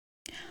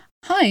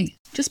Hi,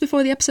 just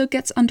before the episode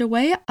gets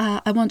underway,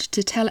 I wanted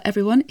to tell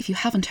everyone, if you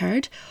haven't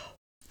heard,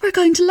 we're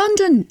going to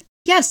London!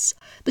 Yes,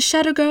 the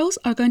Shadow Girls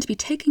are going to be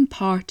taking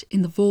part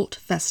in the Vault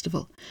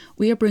Festival.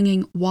 We are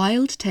bringing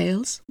Wild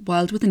Tales,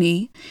 Wild with an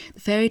E,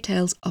 the fairy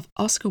tales of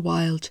Oscar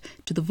Wilde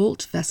to the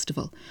Vault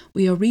Festival.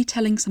 We are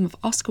retelling some of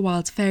Oscar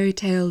Wilde's fairy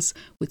tales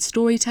with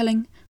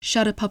storytelling,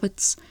 shadow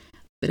puppets,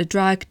 bit of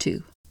drag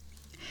too.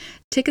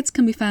 Tickets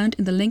can be found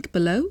in the link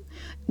below.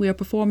 We are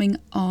performing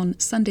on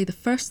Sunday the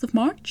 1st of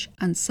March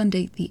and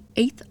Sunday the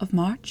 8th of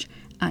March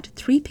at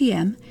 3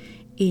 p.m.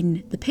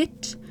 in the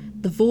Pit,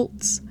 the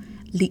Vaults,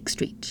 Leek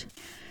Street.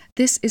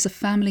 This is a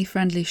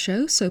family-friendly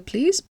show, so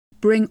please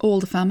bring all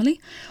the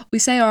family. We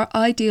say our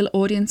ideal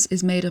audience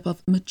is made up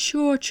of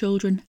mature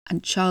children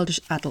and childish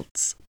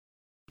adults.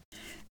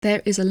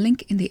 There is a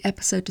link in the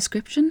episode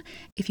description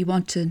if you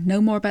want to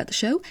know more about the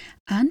show,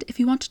 and if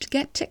you want to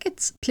get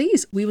tickets,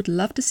 please, we would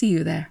love to see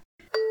you there.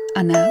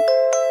 And now,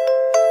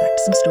 back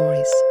to some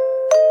stories.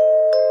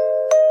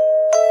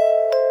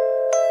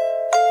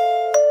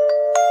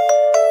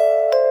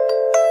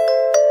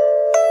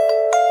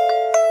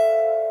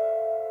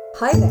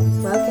 Hi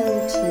there,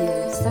 welcome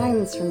to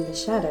Sounds from the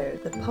Shadow,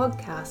 the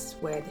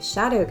podcast where the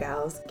Shadow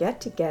Gals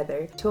get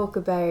together, talk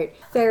about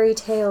fairy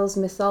tales,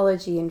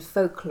 mythology and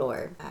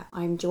folklore.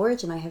 I'm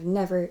George and I have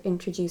never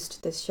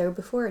introduced this show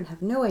before and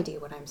have no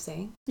idea what I'm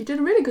saying. You did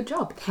a really good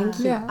job. Thank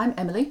you. Yeah. I'm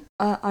Emily.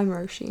 I'm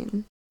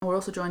Roisin. And we're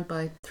also joined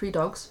by 3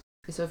 dogs.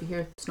 So if you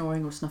hear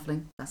snoring or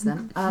snuffling, that's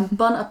them.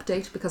 Bun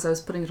update, because I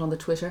was putting it on the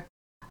Twitter.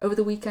 Over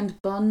the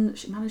weekend, Bun,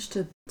 she managed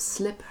to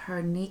slip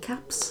her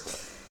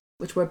kneecaps,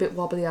 which were a bit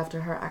wobbly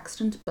after her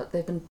accident, but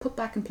they've been put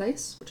back in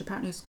place, which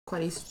apparently is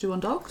quite easy to do on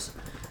dogs.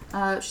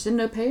 She's in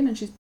no pain and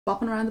she's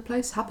bopping around the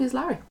place, happy as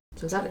Larry.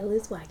 So that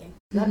is wagging.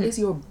 That is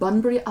your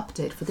Bunbury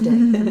update for the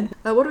day.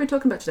 What are we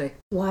talking about today?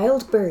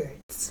 Wild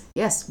birds.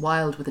 Yes,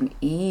 wild with an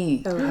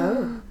E.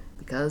 Oh.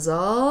 Because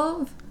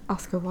of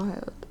Oscar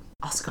Wilde.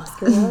 Oscar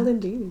Wilde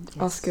indeed.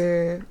 Yes.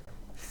 Oscar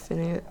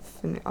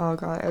oh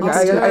god.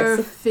 Oscar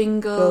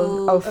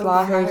Fingal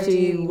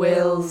O'Flaherty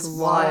Wills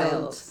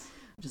Wilde,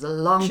 which is a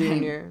long name.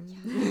 Junior.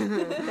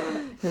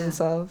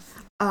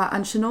 Himself.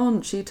 And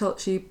Shannon, she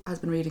has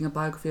been reading a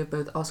biography of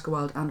both Oscar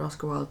Wilde and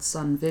Oscar Wilde's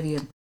son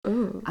Vivian.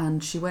 Ooh.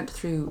 And she went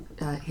through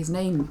his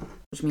name,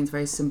 which means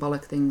very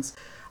symbolic things.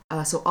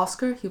 So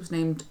Oscar, he was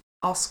named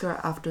Oscar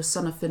after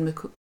grandson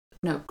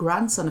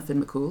of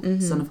Finn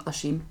McCool, son of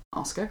Oisin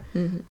Oscar,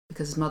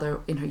 because his mother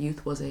in her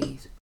youth was a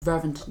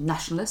fervent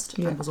nationalist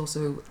and was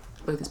also,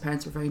 both his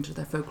parents were very into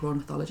their folklore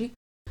and mythology.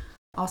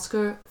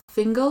 Oscar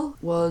Fingal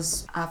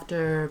was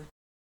after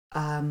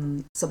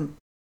some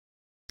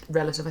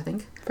relative, I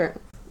think. Fair.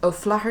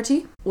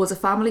 O'Flaherty was a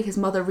family his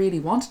mother really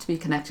wanted to be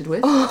connected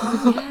with.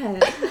 Oh,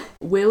 yeah.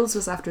 Wills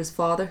was after his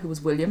father, who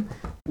was William,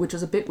 which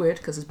was a bit weird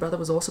because his brother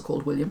was also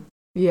called William.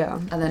 Yeah.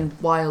 And then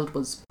Wilde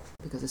was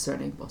because his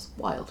surname was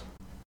Wilde.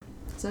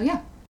 So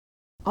yeah,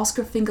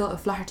 Oscar Fingal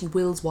O'Flaherty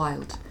Wills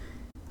Wilde.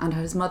 And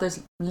at his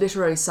mother's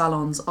literary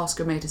salons,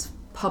 Oscar made his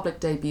public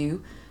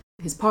debut.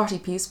 His party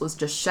piece was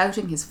just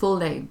shouting his full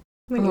name.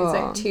 When he was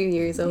like 2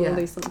 years old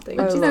or something.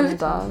 I you know, love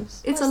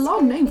that. It's a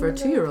long name for a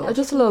 2-year-old.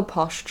 Just a little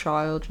posh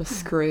child just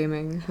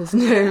screaming. His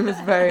name is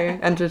very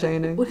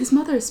entertaining. Well, his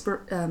mother,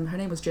 her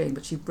name was Jane,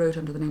 but she wrote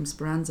under the name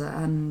Speranza,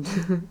 and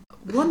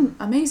one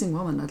amazing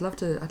woman. I'd love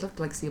to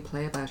like see a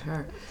play about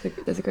her.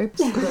 It's a great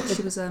book. But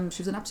she was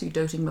an absolute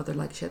doting mother.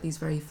 Like, she had these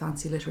very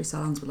fancy literary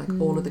salons with like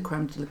all of the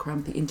creme de la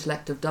creme, the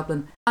intellect of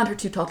Dublin, and her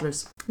 2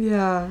 toddlers.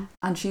 Yeah.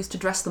 And she used to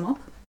dress them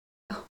up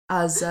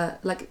as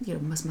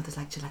most mothers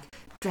like to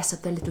dress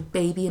up their little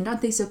baby, and aren't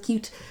they so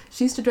cute?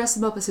 She used to dress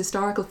them up as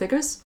historical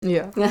figures.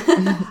 Yeah.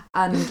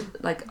 And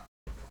like,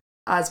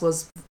 as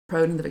was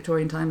prone in the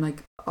Victorian time,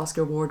 like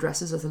Oscar wore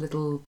dresses as a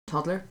little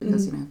toddler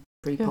because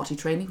pre-potty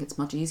training, it's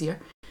much easier.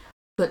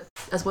 But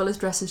as well as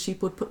dresses, she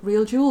would put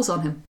real jewels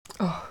on him.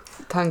 Oh,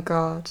 thank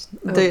God.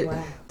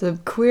 Wow. The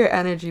queer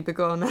energy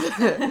begun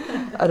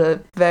at a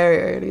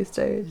very early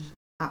stage.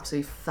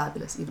 Absolutely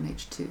fabulous, even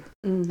age 2.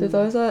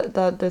 There's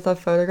that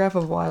photograph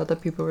of Wilde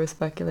that people were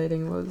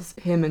speculating was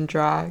him in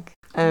drag,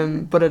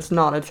 but it's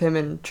not. It's him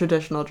in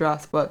traditional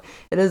dress, but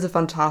it is a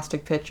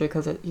fantastic picture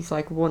because he's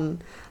like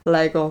one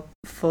leg up,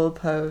 full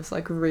pose,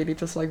 like really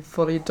just like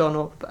fully done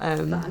up.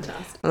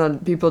 Fantastic. And then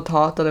people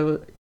thought that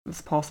it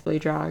was possibly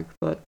drag,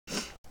 but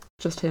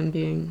just him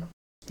being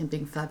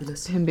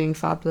fabulous. Him being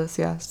fabulous,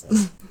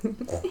 yes.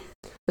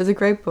 There's a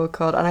great book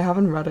called, and I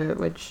haven't read it,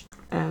 which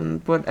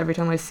but every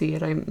time I see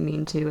it I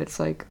mean to. It's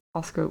like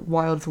Oscar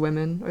Wilde's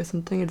Women or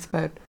something. It's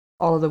about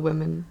all of the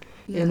women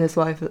in his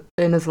life,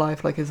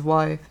 like his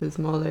wife, his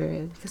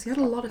mother. Because he had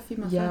a lot of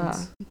female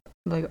friends.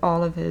 Like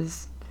all of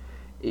his.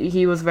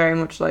 He was very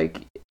much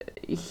like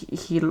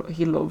he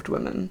loved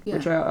women,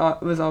 which I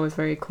was always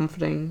very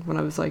comforting when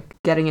I was like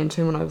getting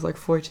into him when I was like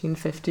 14,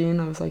 15.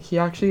 I was like, he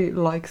actually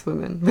likes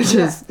women, which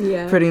is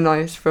pretty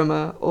nice from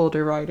an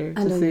older writer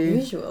and to see.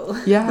 Unusual.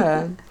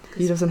 Yeah.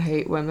 He doesn't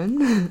hate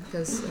women.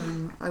 Because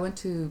I went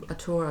to a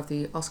tour of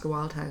the Oscar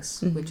Wilde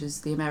House, which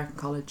is the American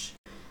College.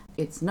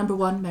 It's number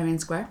 1 Merrion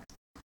Square.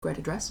 great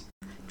address.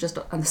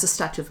 And there's a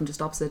statue of him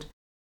just opposite.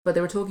 But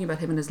they were talking about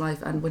him in his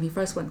life, and when he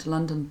first went to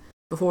London,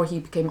 before he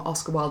became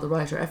Oscar Wilde the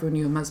writer, everyone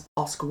knew him as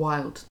Oscar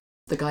Wilde,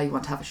 the guy you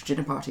want to have at your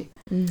dinner party.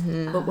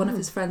 Mm-hmm. But one of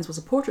his friends was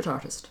a portrait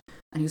artist,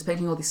 and he was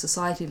painting all these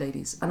society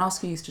ladies, and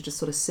Oscar used to just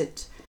sort of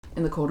sit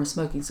in the corner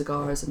smoking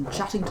cigars and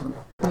chatting to them.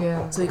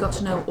 Yeah. So he got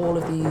to know all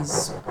of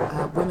these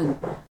women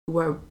who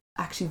were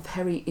actually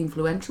very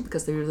influential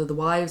because they were the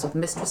wives of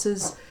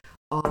mistresses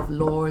of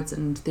lords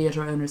and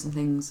theatre owners and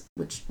things,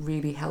 which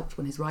really helped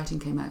when his writing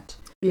came out.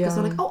 Because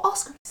they're like, oh,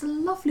 Oscar, he's a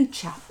lovely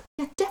chap.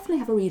 Yeah, definitely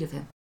have a read of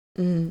him.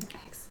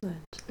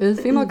 Excellent.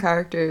 His female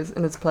characters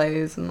in his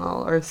plays and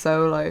all are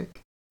so,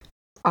 like,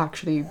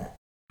 actually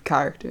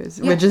characters.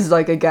 Yeah. Which is,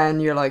 like, again,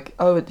 you're like,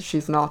 oh,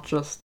 she's not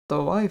just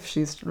the wife.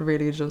 She's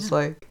really just,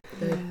 like...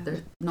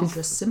 They're not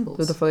just symbols.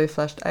 They're fully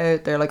fleshed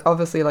out. They're, like,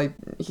 obviously, like,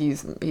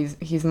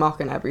 he's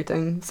mocking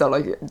everything. So,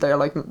 like, they're,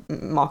 like,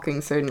 mocking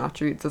certain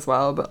attributes as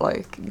well. But,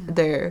 like,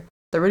 they're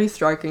really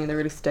striking and they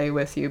really stay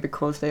with you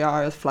because they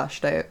are as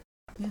fleshed out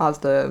as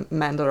the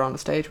men that are on the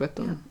stage with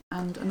them. Yeah.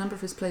 And a number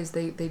of his plays,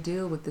 they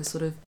deal with this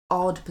sort of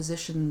odd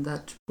position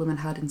that women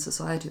had in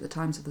society at the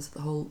time. So there's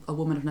the whole A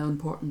Woman of No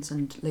Importance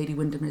and Lady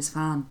Windermere's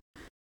Fan,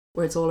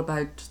 where it's all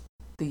about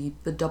the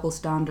double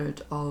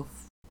standard of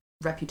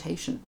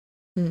reputation.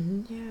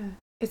 Mm-hmm. Yeah.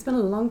 It's been a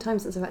long time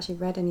since I've actually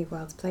read any of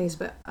Wilde's plays,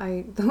 but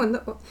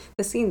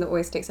the scene that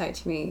always sticks out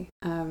to me,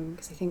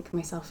 because I think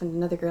myself and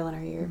another girl in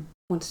our year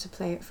wanted to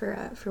play it for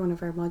one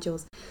of our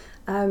modules.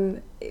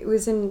 It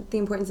was in The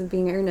Importance of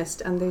Being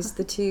Earnest, and there's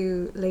the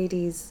two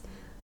ladies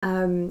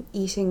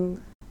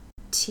eating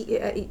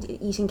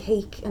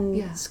cake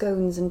and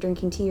scones and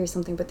drinking tea or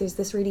something, but there's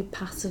this really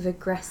passive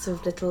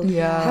aggressive little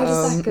how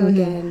does that go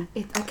again?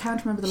 I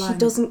can't remember the line. She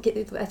doesn't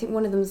get, I think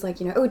one of them's like,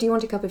 oh, do you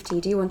want a cup of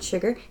tea, do you want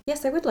sugar?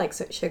 Yes, I would like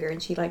sugar,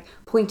 and she like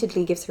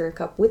pointedly gives her a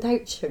cup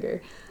without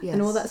sugar. Yes.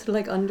 And all that sort of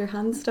like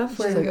underhand stuff.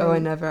 She's like, oh, I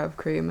never have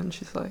cream, and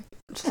she's like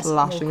just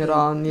lashing it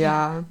on.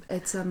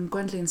 It's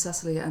Gwendolen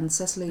and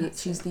Cecily,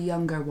 she's the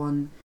younger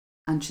one,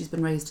 and she's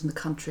been raised in the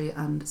country,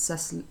 and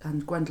Cecily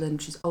and Gwendolen,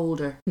 she's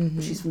older,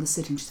 but she's from the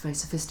city and she's very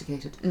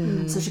sophisticated.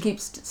 So she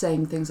keeps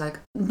saying things like,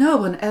 no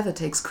one ever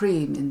takes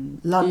cream in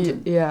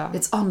London.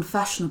 It's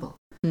unfashionable.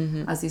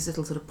 As these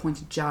little sort of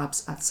pointed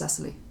jabs at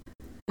Cecily.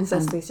 And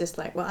Cecily's just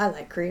like, well, I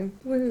like cream.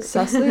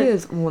 Cecily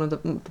is one of the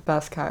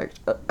best characters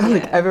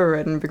ever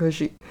written, because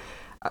she...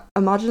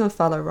 Imagine a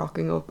fella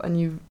rocking up and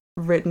you've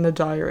written a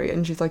diary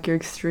and she's like, you're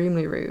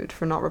extremely rude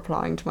for not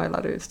replying to my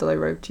letters that I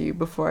wrote to you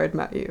before I'd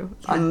met you,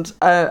 and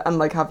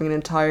like having an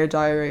entire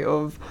diary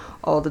of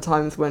all the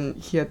times when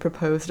he had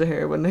proposed to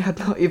her when they had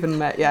not even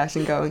met yet,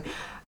 and going,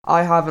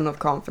 I have enough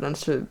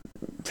confidence to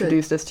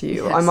produce this to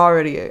you. I'm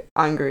already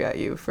angry at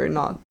you for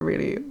not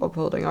really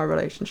upholding our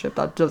relationship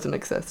that doesn't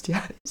exist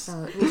yet.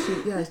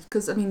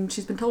 Because I mean,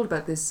 she's been told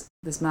about this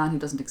man who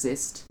doesn't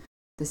exist,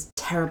 this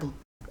terrible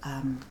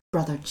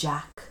brother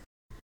Jack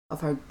of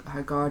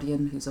her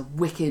guardian, who's a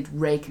wicked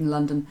rake in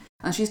London,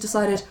 and she's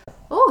decided,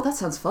 oh, that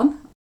sounds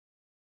fun,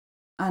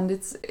 and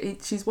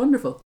she's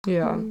wonderful.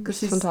 Because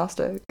she's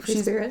fantastic.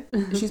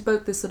 She's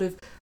both this sort of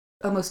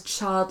almost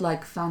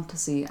childlike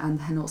fantasy and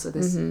then also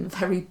this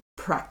very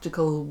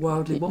practical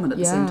worldly woman at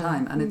the same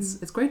time, and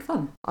it's great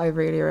fun. I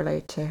really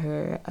relate to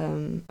her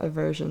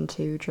aversion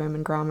to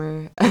German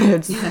grammar.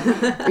 It's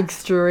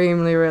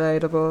extremely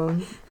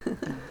relatable.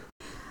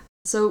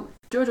 So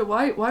Georgia,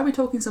 why are we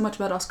talking so much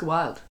about Oscar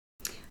Wilde?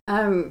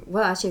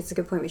 Well, actually, it's a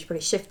good point. We should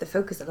probably shift the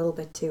focus a little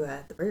bit to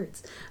the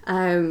birds.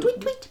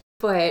 Tweet.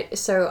 But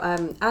so,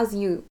 as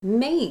you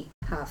may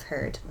have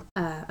heard,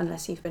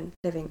 unless you've been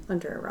living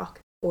under a rock,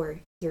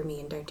 or you're me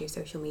and don't do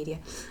social media,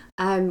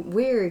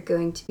 we're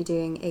going to be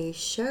doing a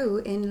show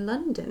in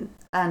London.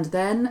 And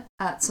then,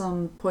 at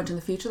some point in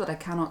the future that I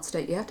cannot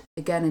state yet,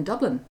 again in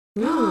Dublin.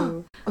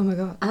 Ooh. Oh my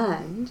god.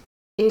 And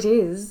it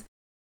is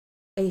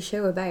a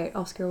show about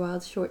Oscar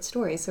Wilde's short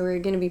stories. So we're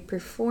going to be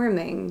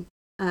performing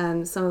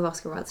some of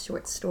Oscar Wilde's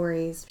short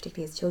stories,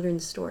 particularly his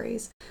children's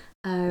stories.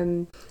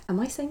 Am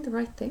I saying the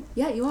right thing?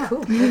 Yeah, you are.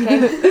 Cool.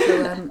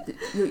 Okay.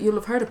 So you'll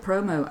have heard a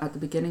promo at the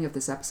beginning of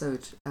this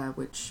episode,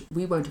 which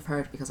we won't have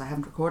heard because I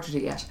haven't recorded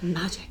it yet.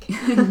 Magic.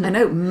 I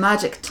know,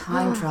 magic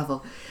time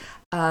travel.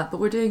 But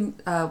we're doing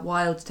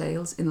Wilde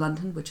Tales in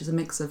London, which is a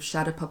mix of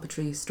shadow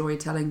puppetry,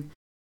 storytelling.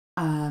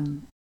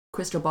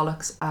 Christopher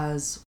Bollocks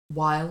as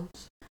Wilde,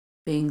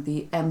 being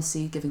the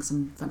MC, giving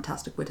some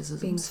fantastic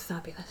witticisms. Being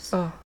fabulous.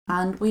 Oh.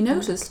 And we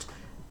noticed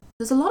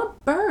there's a lot of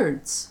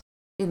birds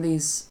in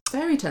these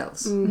fairy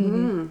tales.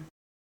 So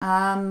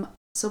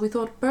we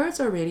thought birds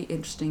are a really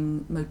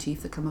interesting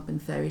motif that come up in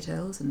fairy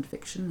tales and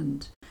fiction,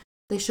 and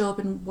they show up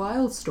in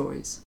Wilde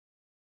stories.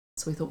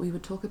 So we thought we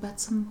would talk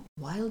about some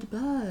wild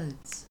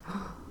birds.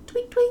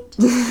 Tweet, tweet.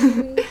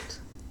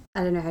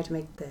 I don't know how to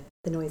make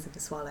the noise of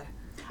the swallow.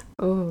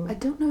 Oh. I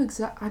don't know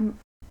exactly. I'm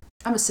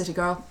a city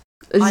girl.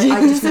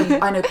 I just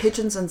know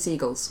pigeons and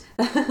seagulls.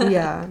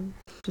 Yeah.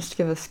 just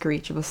give a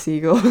screech of a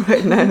seagull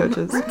right now.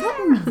 Just They're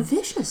getting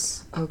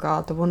vicious. oh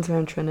god, the ones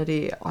around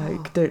Trinity.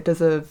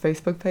 There's a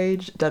Facebook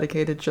page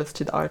dedicated just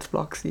to the arts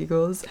block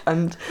seagulls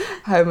and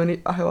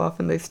how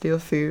often they steal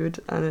food,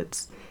 and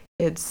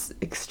it's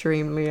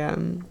extremely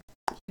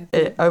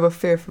I have a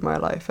fear for my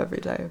life every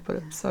day, but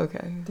it's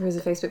okay. There was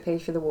a Facebook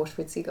page for the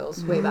Waterford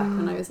seagulls way back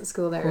when I was at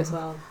school there as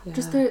well. Yeah.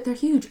 Just they're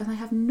huge, and they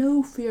have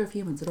no fear of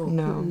humans at all.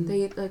 No.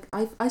 They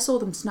I saw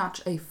them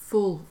snatch a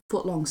full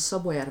foot-long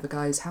subway out of a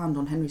guy's hand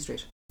on Henry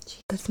Street.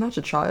 They snatch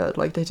a child,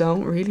 like they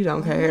don't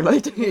care,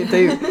 like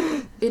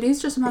they It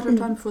is just a matter of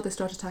time before they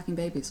start attacking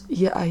babies.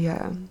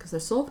 Yeah. Because they're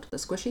soft, they're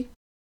squishy.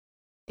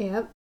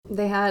 Yeah.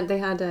 They had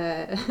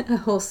a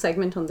whole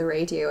segment on the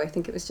radio, I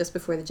think it was just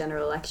before the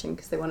general election,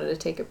 because they wanted to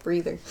take a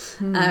breather,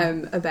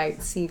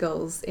 about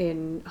seagulls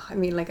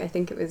I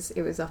think it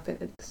was up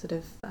in sort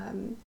of,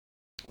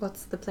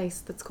 what's the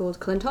place that's called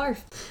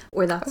Clontarf,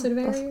 or that sort of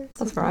area.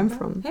 That's where I'm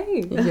from.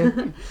 Hey!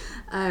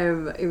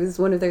 Yeah. It was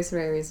one of those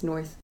areas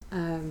north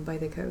by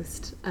the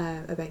coast,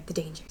 about the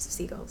dangers of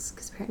seagulls,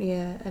 because apparently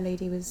a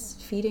lady was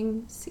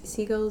feeding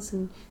seagulls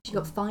and she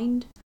got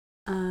fined.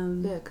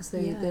 Because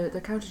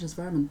they're counted as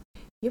vermin.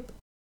 Yep.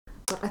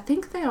 But I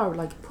think they are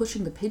like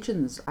pushing the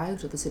pigeons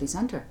out of the city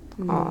centre.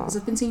 Because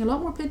I've been seeing a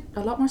lot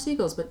more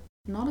seagulls, but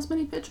not as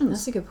many pigeons.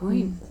 That's a good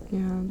point.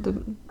 Yeah.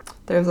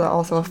 There's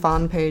also a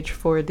fan page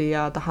for the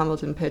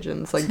Hamilton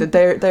pigeons. Like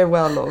they're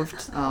well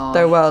loved.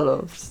 They're well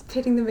loved.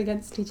 Pitting them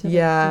against each other.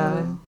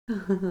 Yeah.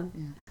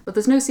 But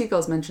there's no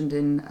seagulls mentioned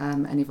in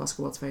any of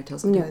Oscar Wilde's fairy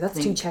tales. No, that's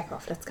too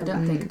Chekhov. Let's go. I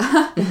don't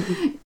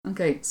think.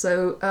 Okay,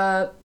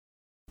 so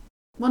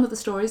one of the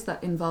stories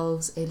that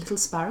involves a little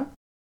sparrow,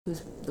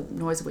 whose the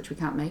noise of which we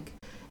can't make,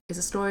 is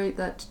a story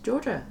that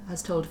Georgia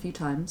has told a few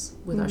times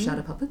with our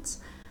shadow puppets.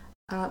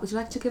 Would you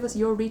like to give us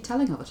your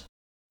retelling of it?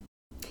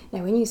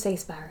 Now, when you say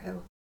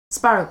sparrow...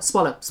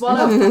 Swallow.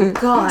 Oh,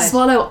 God.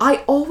 Swallow.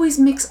 I always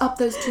mix up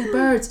those two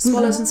birds,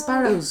 swallows and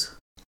sparrows.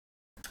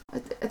 I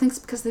think it's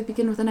because they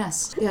begin with an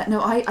S. Yeah,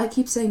 no, I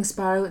keep saying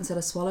sparrow instead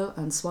of swallow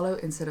and swallow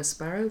instead of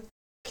sparrow.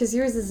 Because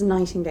yours is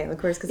nightingale, of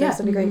course, because I was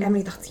suddenly going,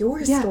 Emily, that's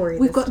your story.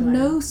 We've got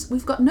no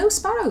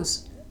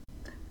sparrows.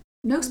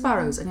 No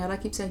sparrows, and yet I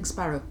keep saying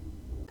sparrow.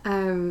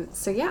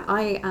 So yeah,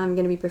 I am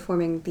going to be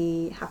performing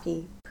The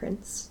Happy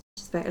Prince,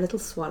 which is about a little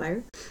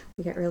swallow.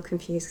 We get real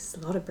confused because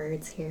there's a lot of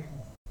birds here,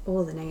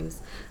 all the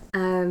names.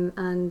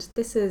 And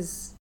this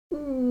is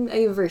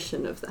a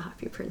version of The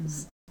Happy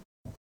Prince.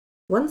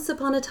 Once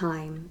upon a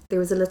time, there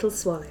was a little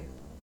swallow.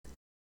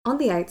 On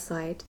the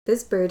outside,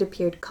 this bird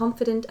appeared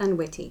confident and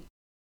witty,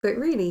 but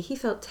really he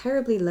felt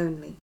terribly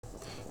lonely.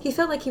 He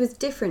felt like he was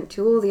different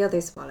to all the other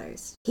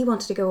swallows. He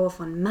wanted to go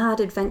off on mad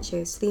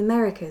adventures to the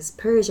Americas,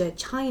 Persia,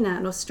 China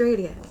and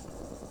Australia.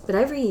 But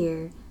every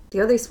year,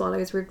 the other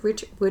swallows would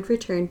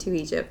return to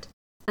Egypt,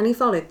 and he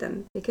followed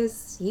them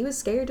because he was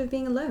scared of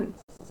being alone.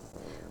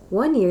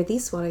 One year,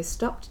 these swallows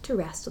stopped to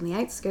rest on the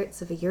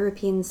outskirts of a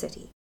European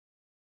city.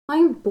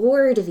 "I'm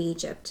bored of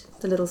Egypt,"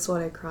 the little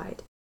swallow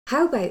cried.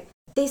 "How about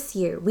this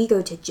year we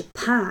go to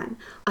Japan?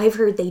 I've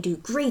heard they do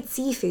great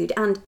seafood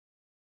and..."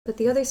 But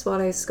the other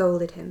swallows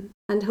scolded him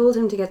and told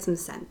him to get some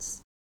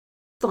sense.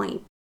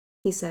 "Fine,"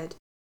 he said,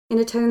 in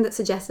a tone that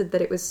suggested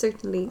that it was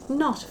certainly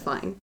not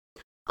fine.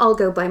 "I'll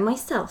go by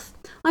myself.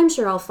 I'm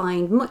sure I'll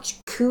find much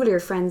cooler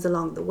friends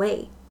along the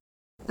way."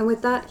 And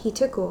with that he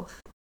took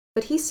off,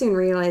 but he soon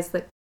realised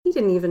that he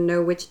didn't even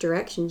know which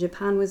direction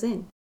Japan was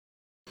in.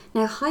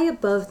 Now, high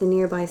above the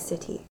nearby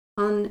city,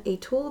 on a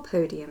tall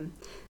podium,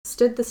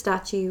 stood the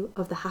statue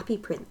of the Happy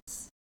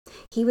Prince.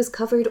 He was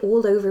covered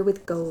all over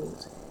with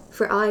gold.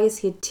 For eyes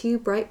he had 2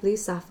 bright blue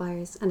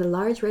sapphires, and a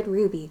large red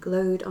ruby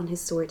glowed on his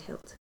sword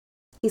hilt.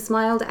 He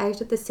smiled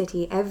out at the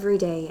city every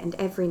day and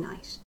every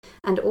night,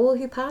 and all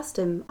who passed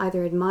him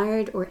either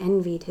admired or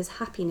envied his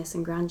happiness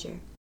and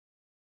grandeur.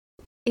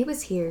 It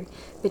was here,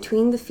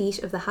 between the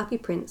feet of the Happy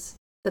Prince,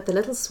 that the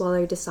little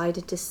swallow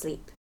decided to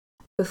sleep,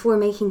 before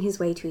making his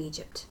way to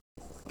Egypt,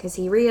 because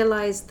he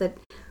realised that,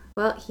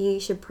 well, he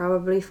should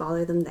probably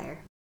follow them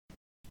there.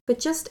 But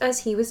just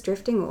as he was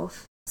drifting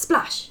off,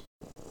 splash!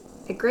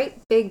 A great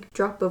big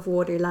drop of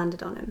water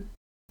landed on him.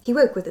 He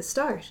woke with a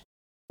start.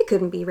 It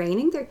couldn't be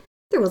raining,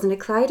 there wasn't a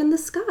cloud in the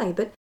sky,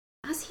 but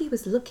as he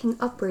was looking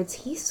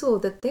upwards, he saw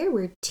that there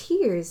were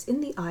tears in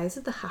the eyes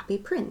of the Happy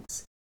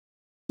Prince.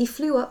 He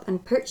flew up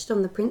and perched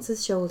on the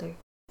prince's shoulder.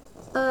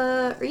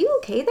 Are you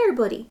okay there,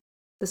 buddy?"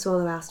 the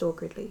swallow asked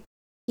awkwardly.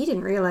 He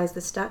didn't realise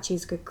the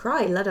statues could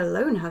cry, let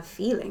alone have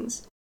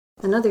feelings.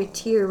 Another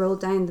tear rolled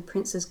down the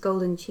prince's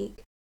golden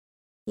cheek.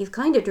 "You've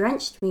kind of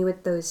drenched me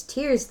with those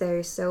tears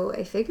there, so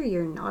I figure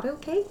you're not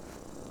okay?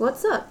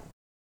 What's up?"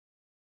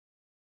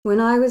 "When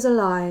I was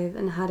alive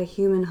and had a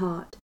human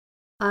heart,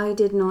 I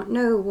did not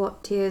know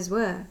what tears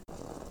were,"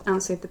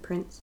 answered the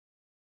prince.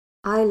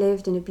 "I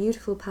lived in a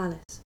beautiful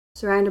palace,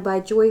 surrounded by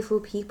joyful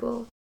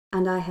people,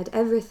 and I had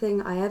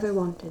everything I ever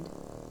wanted.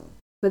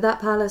 But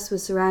that palace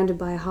was surrounded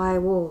by high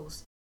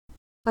walls.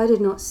 I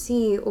did not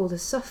see all the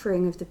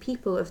suffering of the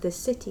people of this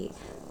city,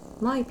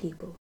 my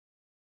people.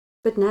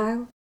 But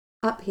now,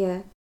 up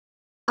here,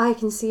 I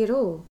can see it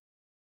all.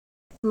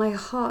 My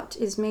heart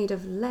is made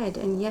of lead,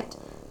 and yet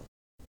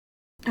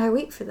I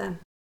wait for them.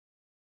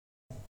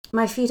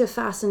 My feet are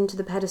fastened to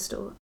the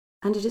pedestal,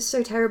 and it is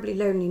so terribly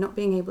lonely not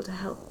being able to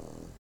help.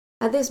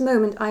 At this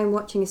moment I am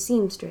watching a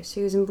seamstress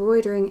who is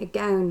embroidering a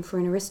gown for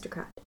an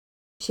aristocrat.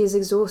 She is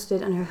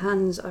exhausted and her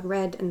hands are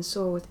red and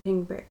sore with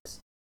pinpricks.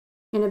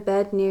 In a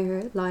bed near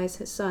her lies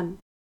her son.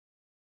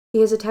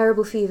 He has a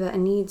terrible fever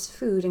and needs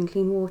food and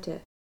clean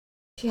water.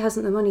 She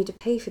hasn't the money to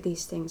pay for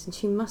these things, and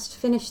she must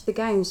finish the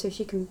gown so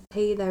she can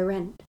pay their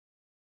rent.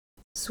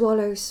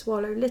 Swallow,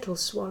 swallow, little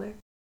swallow,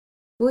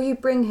 will you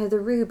bring her the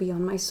ruby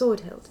on my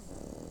sword hilt?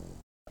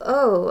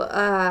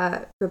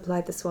 Oh,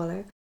 replied the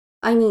swallow.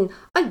 I mean,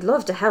 I'd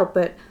love to help,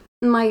 but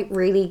my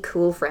really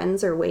cool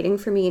friends are waiting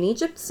for me in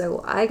Egypt,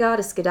 so I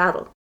gotta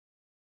skedaddle.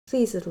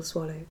 Please, little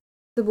swallow,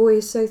 the boy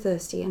is so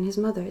thirsty and his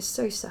mother is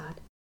so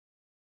sad.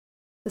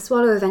 The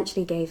swallow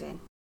eventually gave in.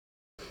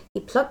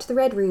 He plucked the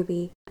red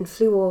ruby and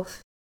flew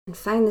off and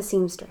found the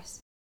seamstress.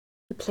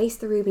 He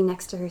placed the ruby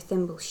next to her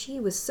thimble. She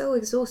was so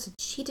exhausted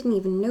she didn't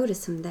even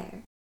notice him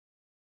there.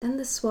 Then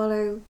the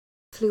swallow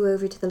flew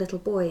over to the little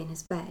boy in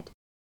his bed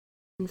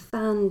and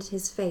fanned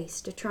his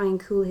face to try and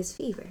cool his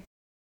fever.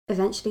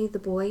 Eventually the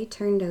boy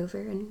turned over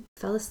and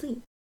fell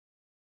asleep.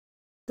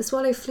 The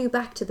swallow flew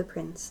back to the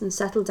prince and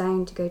settled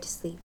down to go to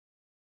sleep.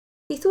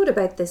 He thought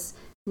about this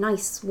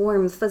nice,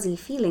 warm, fuzzy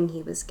feeling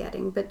he was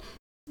getting, but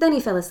then he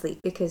fell asleep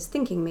because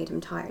thinking made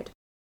him tired.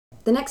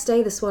 The next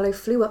day the swallow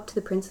flew up to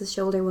the prince's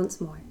shoulder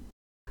once more.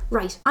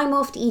 Right, I'm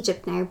off to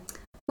Egypt now.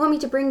 Want me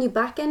to bring you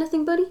back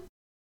anything, buddy?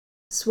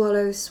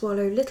 Swallow,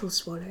 swallow, little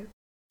swallow,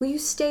 will you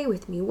stay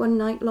with me one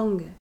night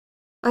longer?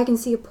 I can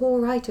see a poor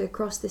writer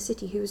across the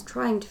city who is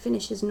trying to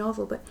finish his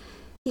novel, but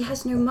he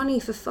has no money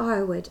for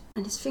firewood,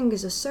 and his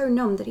fingers are so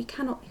numb that he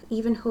cannot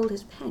even hold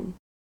his pen.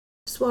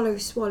 Swallow,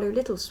 swallow,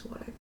 little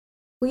swallow,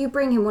 will you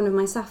bring him one of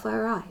my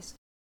sapphire eyes?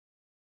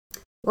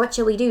 What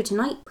shall we do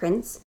tonight,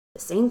 Prince?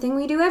 The same thing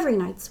we do every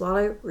night,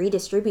 Swallow.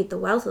 Redistribute the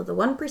wealth of the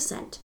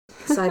 1%,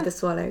 sighed the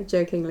swallow,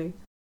 jokingly.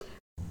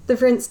 The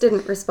prince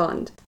didn't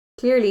respond.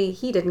 Clearly,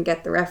 he didn't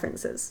get the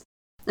references.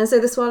 And so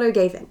the swallow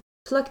gave in,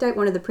 plucked out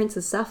one of the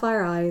prince's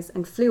sapphire eyes,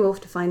 and flew off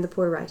to find the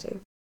poor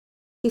writer.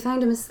 He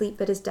found him asleep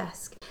at his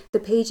desk, the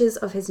pages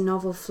of his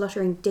novel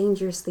fluttering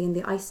dangerously in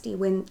the icy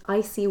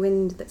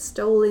wind that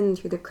stole in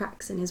through the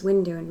cracks in his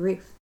window and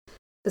roof.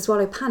 The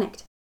swallow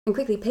panicked and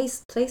quickly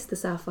placed the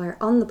sapphire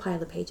on the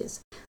pile of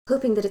pages,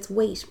 hoping that its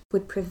weight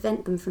would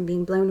prevent them from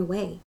being blown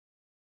away.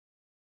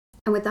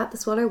 And with that the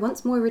swallow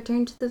once more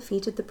returned to the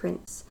feet of the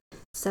prince,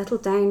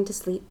 settled down to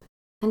sleep,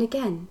 and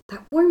again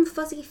that warm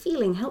fuzzy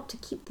feeling helped to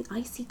keep the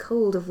icy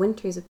cold of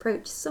winter's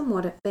approach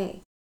somewhat at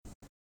bay.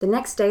 The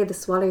next day the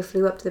swallow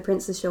flew up to the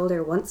prince's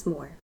shoulder once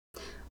more.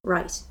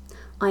 Right,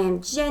 I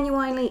am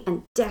genuinely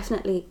and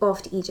definitely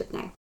off to Egypt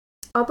now.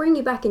 I'll bring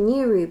you back a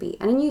new ruby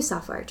and a new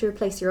sapphire to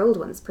replace your old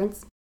ones,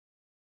 Prince.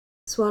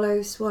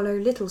 Swallow, swallow,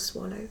 little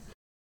swallow,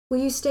 will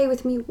you stay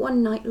with me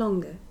one night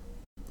longer?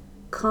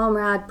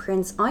 Comrade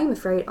Prince, I'm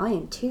afraid I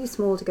am too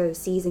small to go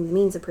seizing the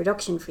means of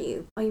production for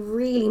you. I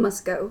really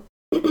must go.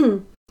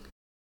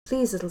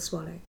 Please, little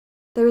swallow,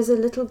 there is a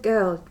little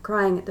girl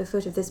crying at the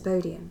foot of this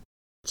podium.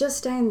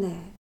 Just down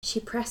there, she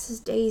presses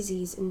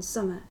daisies in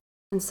summer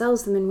and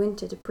sells them in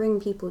winter to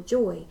bring people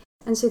joy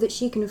and so that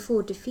she can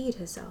afford to feed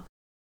herself.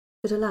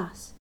 But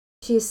alas,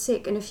 she is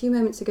sick, and a few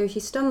moments ago she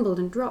stumbled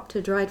and dropped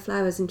her dried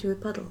flowers into a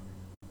puddle.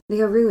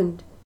 They are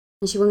ruined,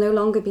 and she will no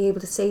longer be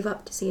able to save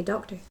up to see a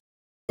doctor.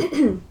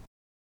 Excuse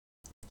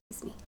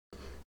me.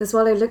 The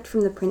swallow looked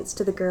from the prince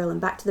to the girl and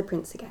back to the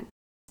prince again.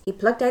 He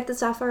plucked out the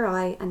sapphire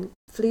eye and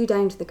flew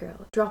down to the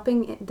girl,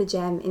 dropping the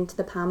gem into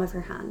the palm of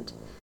her hand.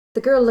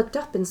 The girl looked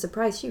up in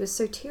surprise. She was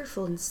so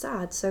tearful and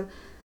sad, so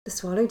the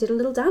swallow did a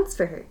little dance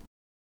for her.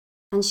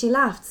 And she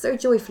laughed so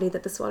joyfully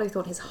that the swallow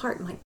thought his heart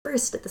might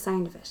burst at the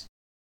sound of it.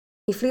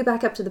 He flew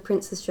back up to the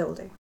prince's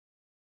shoulder.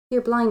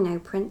 You're blind now,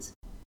 Prince.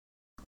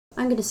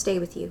 I'm going to stay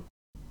with you.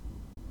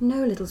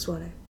 No, little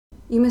swallow.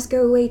 You must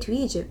go away to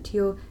Egypt to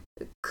your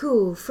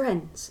cool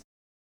friends.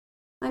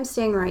 I'm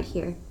staying right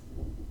here.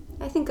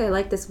 I think I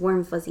like this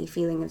warm, fuzzy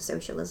feeling of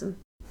socialism.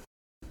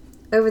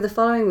 Over the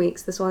following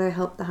weeks, the swallow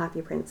helped the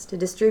happy prince to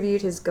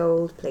distribute his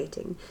gold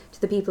plating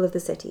to the people of the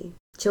city.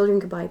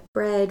 Children could buy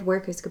bread,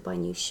 workers could buy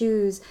new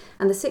shoes,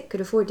 and the sick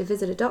could afford to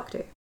visit a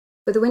doctor.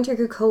 But the winter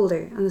grew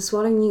colder, and the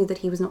swallow knew that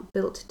he was not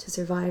built to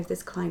survive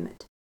this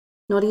climate.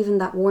 Not even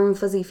that warm,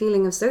 fuzzy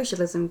feeling of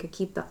socialism could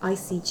keep the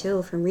icy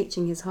chill from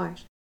reaching his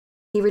heart.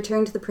 He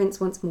returned to the prince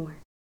once more.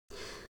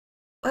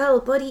 Well,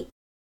 buddy,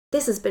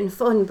 this has been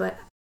fun, but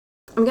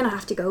I'm going to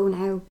have to go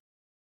now.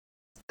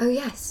 Oh,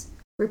 yes,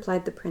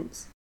 replied the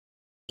prince.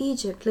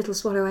 Egypt, little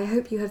swallow, I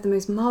hope you have the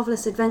most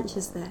marvellous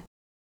adventures there.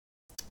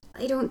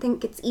 I don't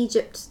think it's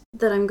Egypt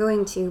that I'm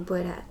going to,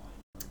 but,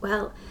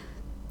 well,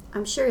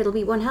 I'm sure it'll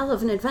be one hell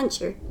of an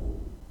adventure.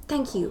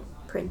 Thank you,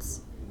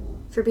 Prince,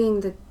 for being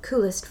the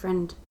coolest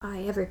friend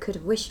I ever could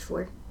have wished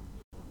for.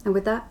 And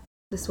with that,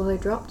 the swallow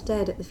dropped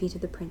dead at the feet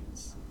of the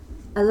prince.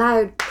 A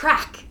loud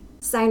crack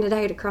sounded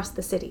out across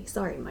the city.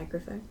 Sorry,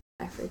 microphone,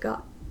 I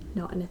forgot.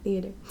 Not in a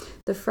theatre.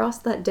 The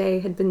frost that day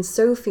had been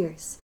so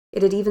fierce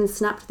It had even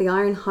snapped the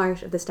iron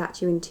heart of the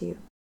statue in two.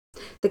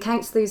 The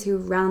councillors who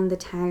ran the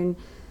town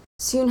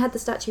soon had the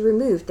statue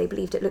removed. They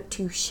believed it looked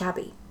too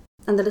shabby,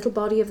 and the little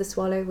body of the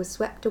swallow was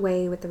swept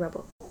away with the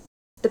rubble.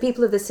 The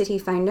people of the city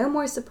found no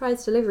more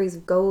surprise deliveries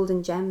of gold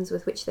and gems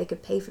with which they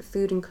could pay for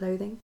food and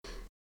clothing.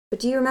 But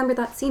do you remember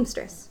that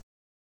seamstress?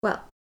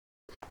 Well,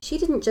 she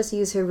didn't just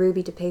use her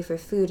ruby to pay for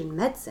food and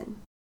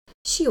medicine.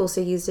 She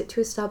also used it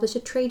to establish a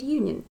trade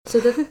union so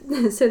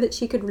that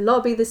she could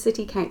lobby the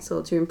city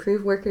council to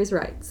improve workers'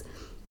 rights.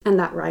 And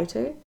that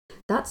writer,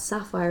 that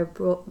sapphire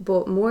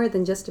bought more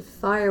than just a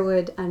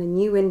firewood and a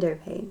new window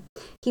pane.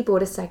 He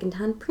bought a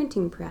second-hand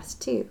printing press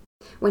too.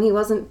 When he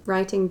wasn't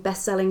writing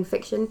best-selling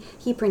fiction,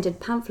 he printed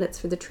pamphlets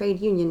for the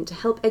trade union to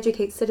help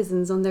educate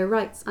citizens on their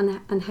rights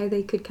and how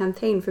they could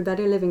campaign for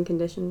better living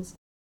conditions.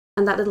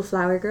 And that little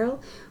flower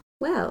girl?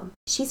 Well,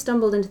 she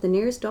stumbled into the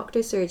nearest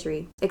doctor's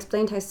surgery,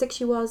 explained how sick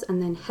she was,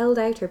 and then held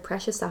out her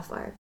precious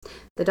sapphire.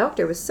 The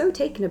doctor was so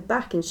taken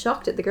aback and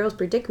shocked at the girl's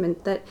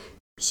predicament that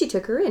she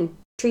took her in,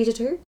 treated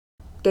her,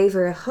 gave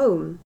her a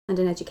home and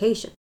an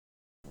education.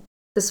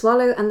 The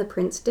swallow and the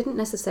prince didn't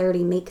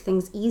necessarily make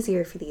things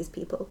easier for these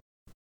people,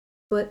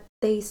 but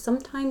they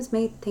sometimes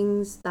made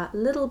things that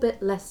little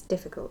bit less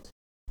difficult.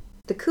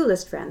 The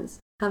coolest friends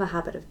have a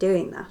habit of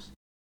doing that.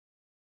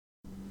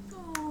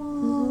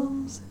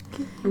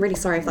 I'm really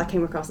sorry if that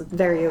came across as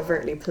very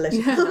overtly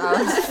political.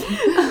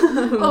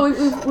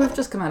 We've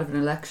just come out of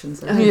an election,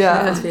 so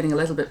it's feeling a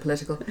little bit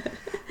political.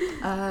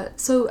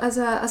 So,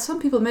 as some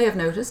people may have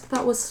noticed,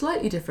 that was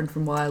slightly different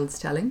from Wilde's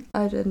telling.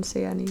 I didn't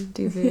see any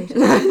deviation.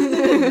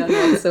 None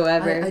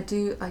whatsoever. I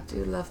do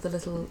love the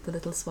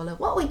little swallow.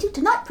 What we do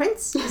tonight,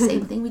 Prince? The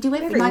same thing we do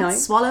every night,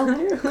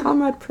 Swallow.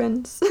 Comrade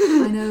Prince.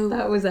 I know.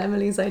 That was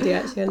Emily's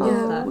idea, actually. I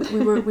love that.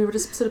 We were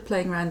just sort of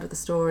playing around with the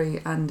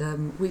story,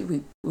 and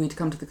we'd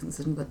come to the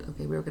conclusion that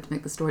we were going to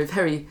make the story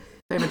very,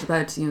 very much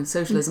about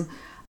socialism,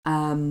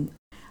 and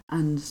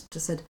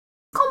just said,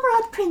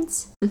 Comrade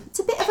Prince, it's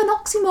a bit of an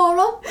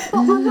oxymoron, but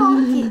I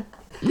like it.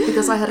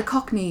 Because I had a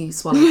Cockney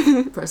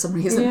swallow for some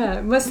reason. Yeah,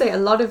 I must say a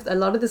lot of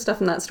the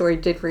stuff in that story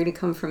did really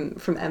come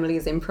from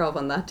Emily's improv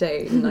on that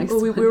day. Nice.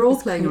 Well, we were all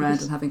playing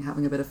around and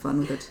having a bit of fun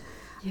with it.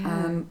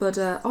 Yeah. But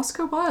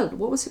Oscar Wilde,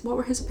 what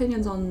were his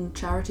opinions on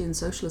charity and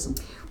socialism?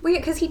 Well, yeah,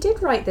 because he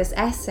did write this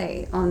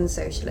essay on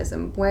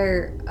socialism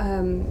where,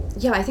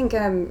 I think,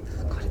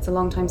 God, it's a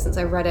long time since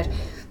I read it,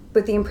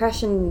 but the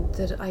impression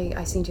that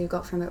I seem to have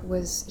got from it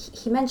was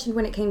he mentioned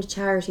when it came to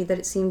charity that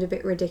it seemed a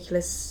bit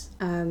ridiculous.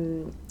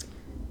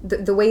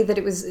 The way that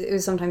it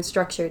was sometimes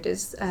structured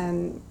is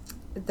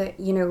that,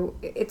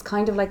 it's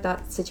kind of like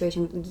that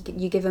situation.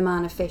 You give a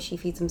man a fish, he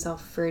feeds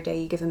himself for a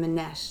day. You give him a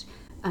net,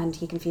 and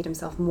he can feed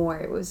himself more.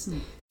 It was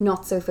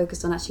not so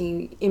focused on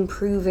actually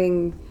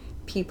improving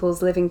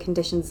people's living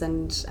conditions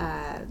and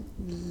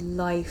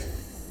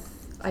life.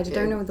 I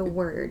don't know the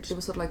word. It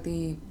was sort of like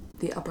the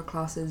upper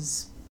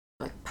classes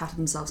patted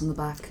themselves on the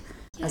back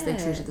as they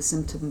treated the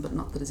symptom but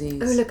not the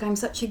disease. Oh, look, I'm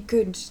such a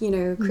good,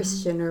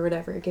 Christian or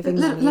whatever, giving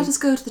money. Let us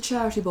go to the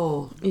charity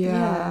ball.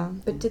 Yeah.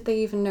 But did they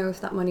even know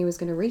if that money was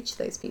going to reach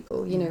those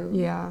people,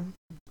 Yeah.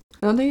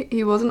 I don't think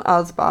he wasn't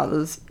as bad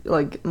as,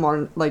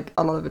 modern,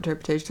 a lot of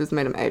interpretations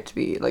made him out to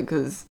be,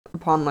 because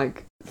upon,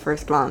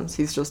 first glance,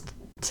 he's just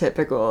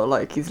typical,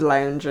 he's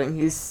lounging,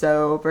 he's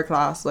so upper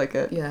class,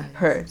 it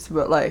hurts,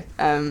 but,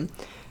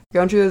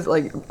 going through his,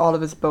 all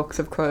of his books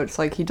of quotes,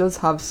 he does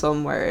have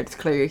some where it's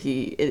clear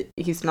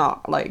he's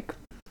not,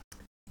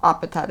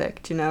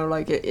 apathetic,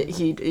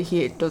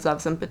 he does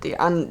have sympathy,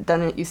 and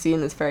then you see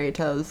in his fairy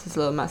tales his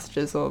little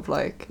messages of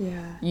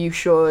you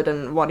should,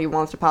 and what he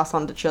wants to pass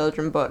on to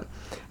children, but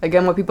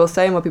again what people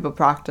say and what people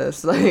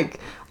practice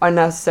are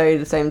necessarily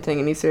the same thing,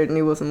 and he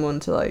certainly wasn't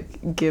one to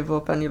give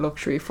up any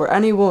luxury for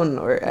anyone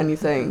or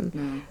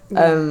anything,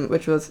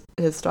 which was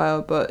his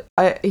style, but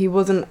he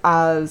wasn't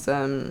as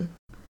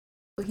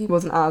he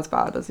wasn't as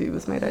bad as he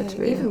was made out to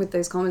be. Even with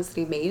those comments that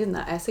he made in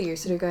that essay, you're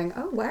sort of going,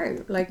 oh wow,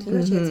 you actually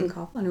had some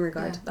compliment in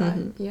regard to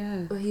that.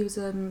 Yeah. Well, he was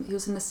an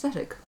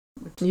aesthetic.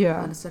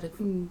 An aesthetic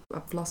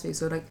philosophy.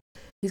 So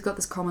he's got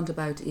this comment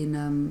about in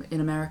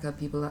America,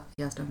 people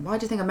he asked him, why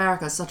do you think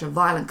America is such a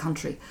violent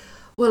country?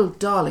 Well,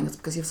 darling, it's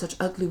because you have such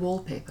ugly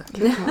wallpaper.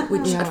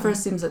 Which at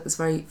first seems like this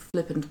very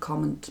flippant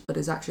comment, but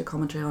is actually a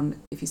commentary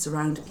on if you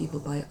surround people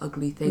by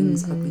ugly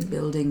things, ugly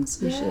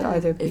buildings, you should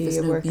either be if there's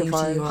a no work beauty of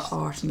art or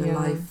art in their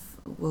life,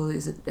 well,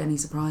 is it any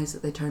surprise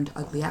that they turn to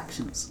ugly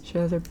actions?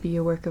 Should either be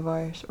a work of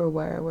art or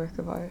wear a work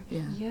of art.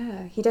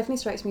 Yeah, he definitely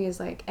strikes me as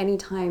any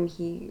time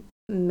he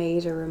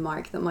made a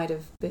remark that might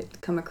have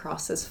come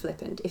across as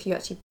flippant, if you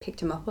actually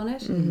picked him up on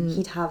it,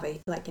 he'd have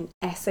an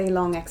essay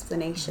long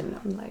explanation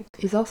on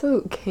he's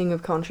also king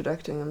of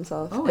contradicting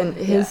himself, and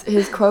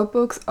his quote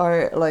books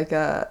are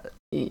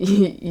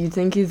you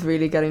think he's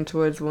really getting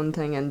towards one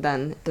thing, and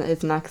then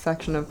his next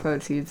section of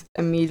quotes he's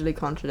immediately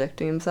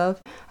contradicting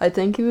himself. I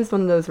think he was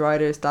one of those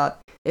writers that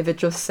if it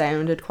just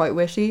sounded quite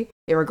witty,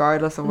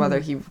 regardless of whether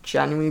he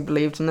genuinely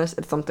believed in it,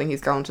 it's something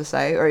he's going to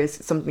say, or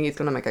it's something he's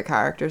going to make a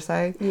character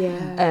say.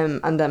 Yeah.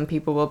 And then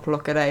people will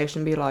pluck it out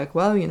and be like,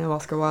 well, you know,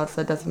 Oscar Wilde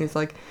said this, and he's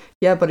like,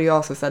 yeah, but he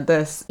also said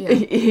this. Yeah.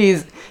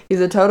 He's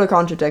a total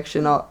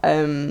contradiction.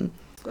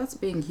 That's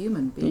being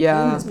human. Being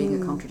human is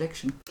being a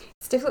contradiction.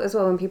 It's difficult as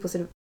well when people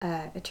sort of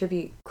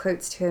attribute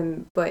quotes to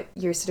him, but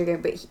you're sort of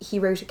going, but he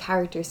wrote a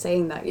character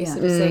saying that. You're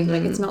sort of saying,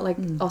 like, it's not like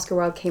Oscar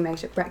Wilde came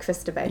out at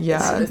breakfast about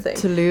this sort of thing.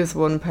 To lose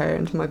one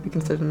parent might be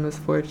considered a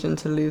misfortune.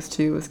 To lose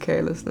two was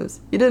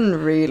carelessness. He didn't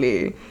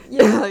really. He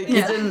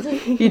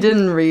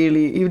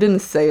didn't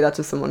say that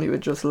to someone who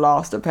had just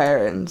lost a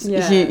parent.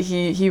 Yeah.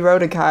 He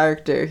wrote a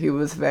character who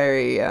was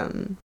very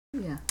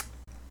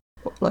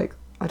like,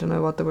 I don't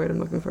know what the word I'm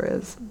looking for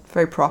is.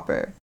 Very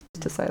proper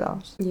to say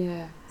that.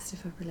 Yeah,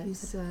 stiff upper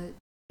lips.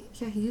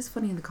 He is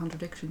funny in the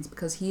contradictions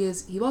because he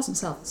was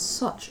himself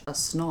such a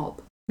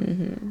snob,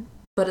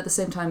 but at the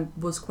same time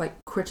was quite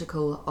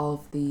critical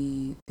of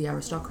the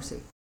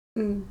aristocracy,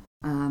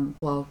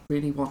 while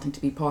really wanting to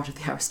be part of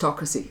the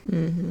aristocracy.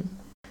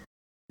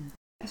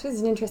 I suppose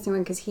it's an interesting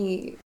one because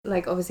he,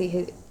 like, obviously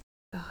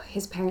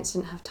his parents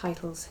didn't have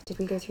titles. Did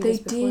we go through this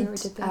before? Or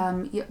did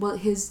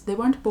they? They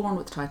weren't born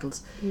with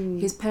titles.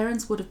 His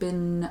parents would have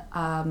been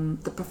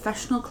the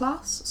professional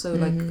class, so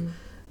like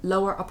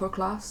lower upper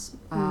class,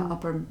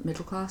 upper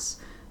middle class.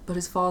 But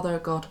his father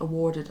got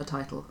awarded a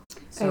title,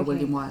 Sir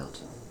William Wilde,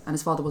 and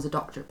his father was a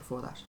doctor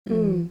before that.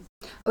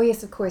 Oh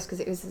yes, of course, because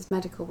it was his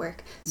medical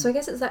work. So I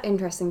guess it's that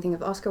interesting thing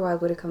of Oscar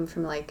Wilde would have come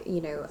from, like,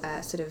 you know,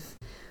 sort of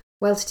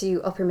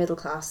well-to-do upper middle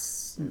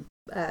class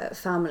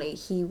family.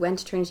 He went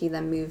to Trinity,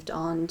 then moved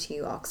on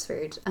to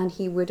Oxford, and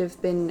he would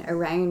have been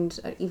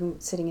around, even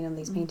sitting in on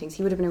these paintings,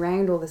 he would have been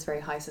around all this very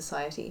high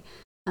society,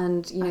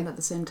 and, you know, and at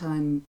the same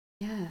time,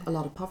 a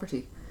lot of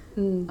poverty.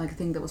 Like, a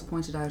thing that was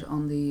pointed out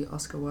on the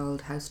Oscar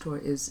Wilde house tour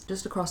is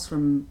just across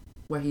from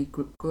where he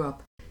grew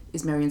up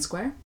is Merrion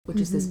Square,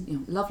 which is this, you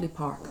know, lovely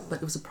park,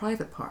 but it was a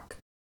private park.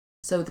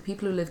 So the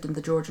people who lived in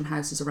the Georgian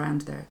houses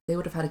around there, they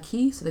would have had a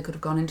key so they could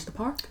have gone into the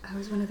park. I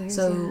was one of those.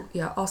 So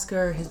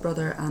Oscar, his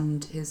brother,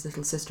 and his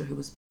little sister, who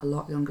was a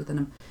lot younger than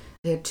him,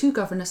 they had two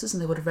governesses,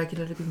 and they would have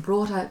regularly been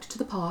brought out to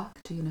the park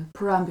to, you know,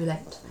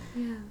 perambulate.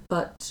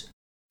 But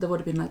there would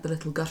have been, like, the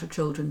little gutter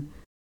children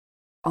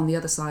on the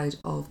other side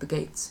of the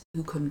gates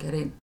who couldn't get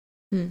in.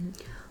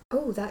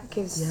 Oh, that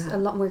gives a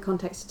lot more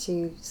context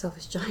to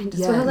Selfish Giant as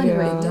well.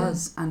 Anyway, it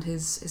does. And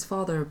his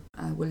father,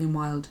 William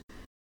Wilde,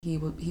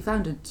 he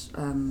founded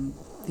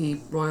the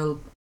Royal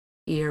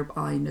Ear,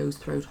 Eye, Nose,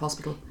 Throat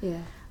Hospital.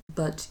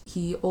 But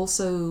he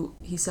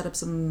set up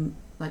some,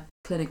 like,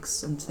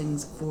 clinics and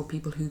things for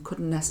people who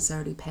couldn't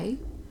necessarily pay.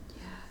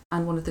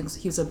 And one of the things,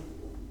 he was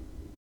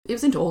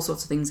into all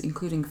sorts of things,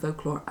 including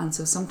folklore. And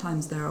so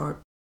sometimes there are,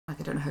 like,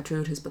 I don't know how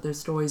true it is, but there's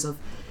stories of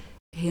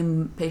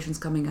patients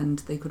coming and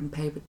they couldn't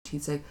pay, but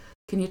he'd say,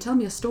 "Can you tell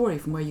me a story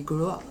from where you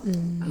grew up?"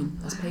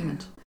 as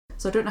payment.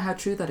 So I don't know how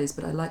true that is,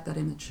 but I like that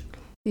image.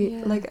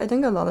 Like, I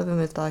think a lot of him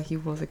is that he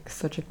was, like,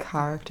 such a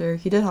character.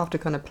 He did have to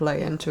kind of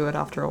play into it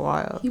after a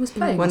while. He was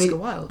playing Oscar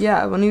Wilde.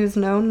 Yeah, when he was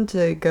known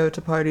to go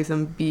to parties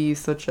and be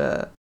such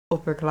a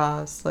upper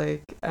class,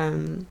 like,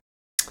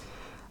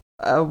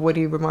 a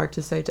witty remark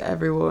to say to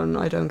everyone,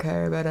 "I don't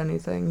care about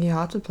anything." He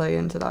had to play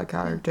into that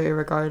character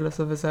regardless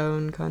of his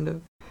own kind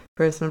of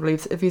personal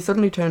beliefs. If he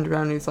suddenly turned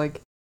around and he's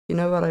like, "You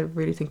know what, I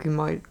really think we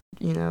might,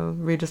 you know,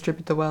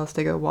 redistribute the wealth,"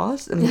 they go,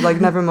 "What?" And he's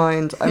like, "Never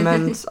mind, I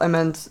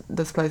meant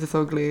this place is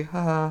ugly,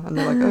 haha." And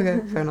they're like,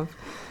 "Okay, fair enough."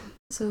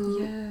 So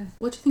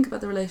what do you think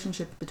about the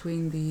relationship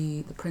between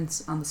the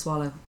prince and the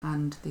swallow,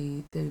 and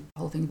the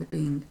whole thing of it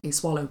being a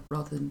swallow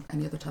rather than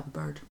any other type of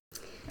bird?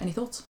 Any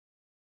thoughts?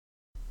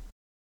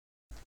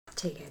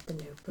 Take out the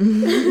notebook.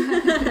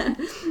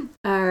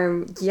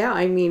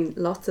 I mean,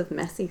 lots of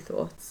messy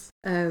thoughts.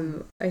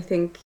 I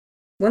think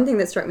one thing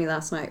that struck me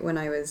last night when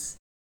I was,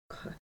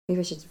 maybe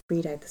I should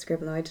read out the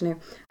scribble, I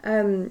don't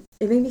know.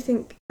 It made me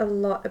think a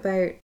lot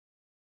about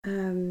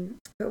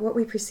what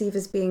we perceive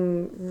as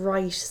being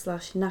right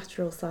 /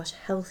 natural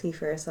 / healthy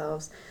for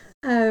ourselves,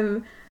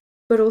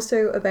 but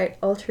also about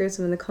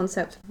altruism and the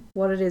concept of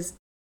what it is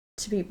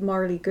to be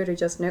morally good or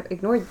just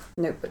ignore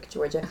Notebook,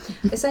 Georgia.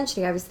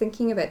 Essentially, I was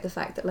thinking about the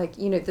fact that, like,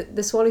 you know,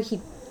 the swallow,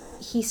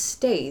 he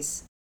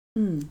stays,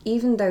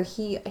 even though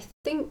I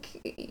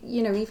think,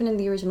 you know, even in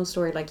the original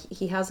story, like,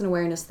 he has an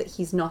awareness that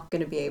he's not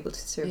going to be able to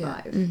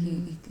survive.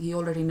 He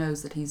already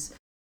knows that he's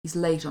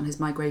late on his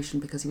migration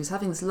because he was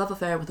having this love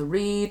affair with a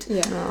reed,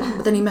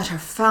 but then he met her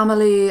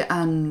family,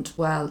 and,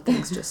 well,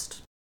 things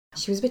just...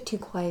 She was a bit too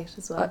quiet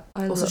as well.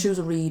 Also, she was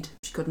a reed.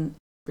 She couldn't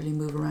really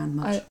move around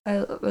much.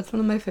 It's one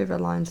of my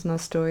favourite lines in that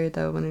story,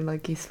 though, when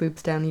he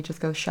swoops down, he just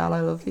goes, "Shall I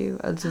love you?"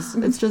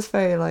 It's just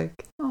very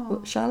like,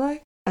 "Shall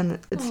I?" And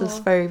it's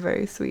just very,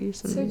 very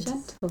sweet. And so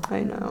gentle.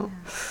 I know.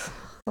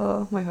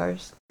 Oh, my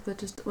heart. But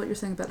just what you're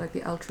saying about, like,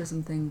 the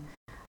altruism thing,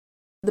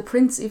 the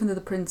prince, even though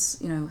the prince,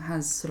 you know,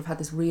 has sort of had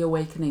this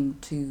reawakening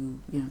to,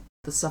 you know,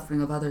 the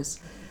suffering of others,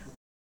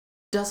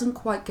 doesn't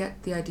quite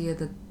get the idea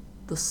that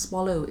the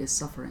swallow is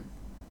suffering.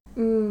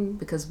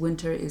 Because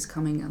winter is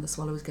coming and the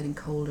swallow is getting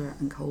colder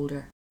and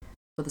colder.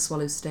 But the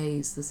swallow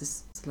stays. There's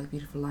this sort of like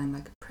beautiful line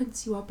like,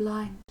 "Prince, you are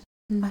blind.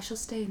 I shall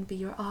stay and be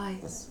your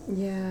eyes."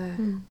 Yeah.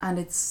 And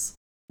it's,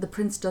 the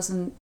prince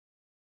doesn't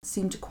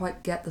seem to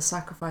quite get the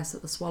sacrifice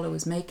that the swallow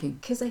is making.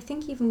 Because I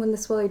think even when the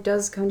swallow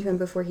does come to him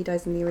before he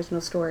dies in the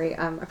original story,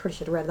 I probably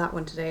should have read that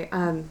one today.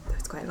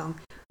 It's quite long.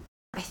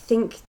 I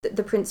think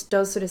the prince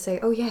does sort of say,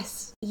 "Oh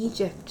yes,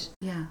 Egypt."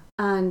 Yeah.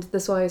 And the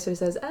swallow sort of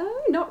says,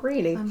 "Oh, not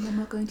really. I'm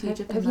not going to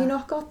Egypt. Have you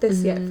not got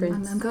this yet,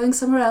 Prince?" I'm going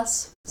somewhere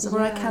else.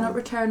 Somewhere I Yeah. cannot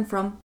return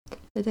from.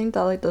 I think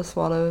that like the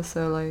swallow is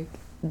so like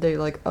they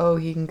like, oh,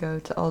 he can go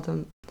to all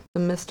the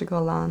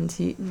mystical lands.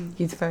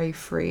 He's very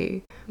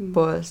free.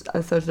 But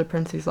and so to the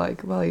prince, he's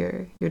like, well,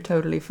 you're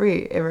totally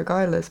free,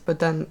 irregardless. But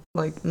then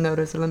like no,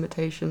 there's a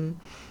limitation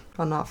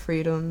on that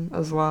freedom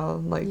as well.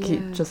 Like he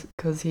just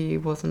because he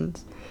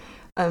wasn't.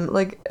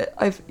 Like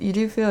you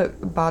do feel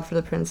bad for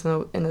the prince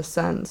in a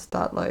sense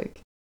that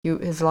like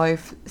his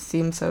life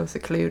seemed so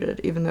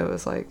secluded, even though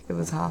it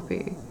was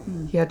happy.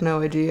 He had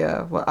no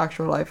idea what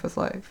actual life was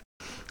like,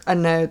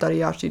 and now that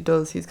he actually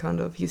does, he's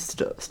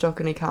stuck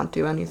and he can't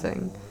do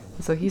anything.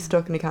 And so he's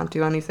stuck and he can't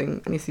do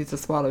anything, and he sees the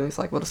swallow and he's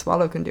like, well, the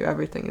swallow can do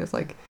everything. And it's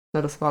like,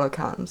 no, the swallow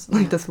can't.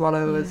 Like the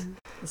swallow is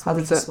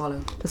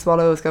the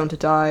swallow is going to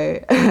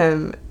die.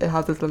 It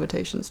has its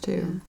limitations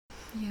too.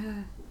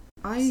 Yeah.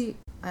 I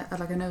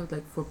know,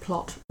 like, for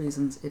plot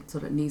reasons, it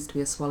sort of needs to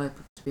be a swallow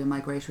to be a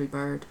migratory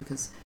bird,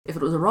 because if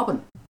it was a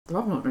robin, the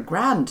robin would have been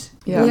grand.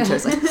 Yeah.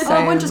 Winter's like,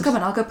 oh, winter's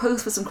coming, I'll go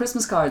post for some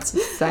Christmas cards.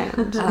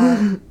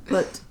 Sound.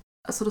 But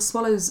sort of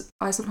swallows,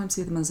 I sometimes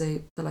see them as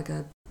a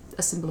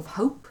symbol of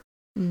hope,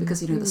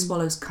 because, you know, the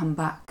swallows come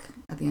back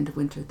at the end of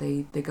winter.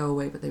 They go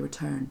away, but they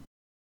return.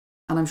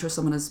 And I'm sure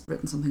someone has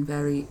written something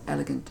very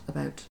elegant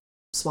about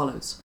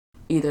swallows.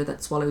 Either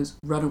that swallows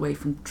run away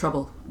from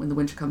trouble when the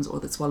winter comes, or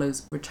that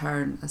swallows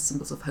return as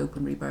symbols of hope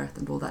and rebirth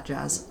and all that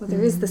jazz. Well,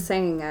 there is the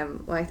saying,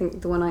 well, I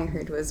think the one I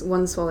heard was,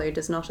 "One swallow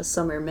does not a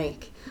summer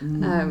make,"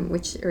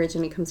 which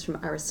originally comes from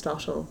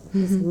Aristotle.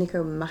 His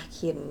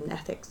Nicomachean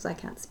Ethics. I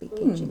can't speak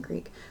ancient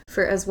Greek.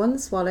 "For as one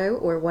swallow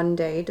or one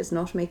day does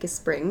not make a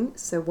spring,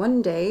 so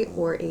one day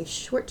or a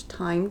short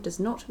time does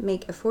not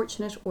make a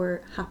fortunate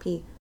or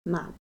happy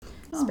man."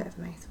 It's a bit of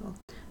a mouthful.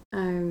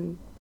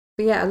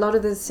 But yeah, a lot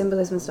of the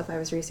symbolism and stuff I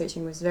was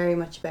researching was very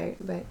much about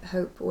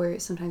hope, or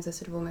sometimes a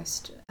sort of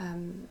almost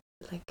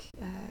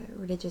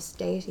religious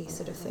deity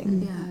sort of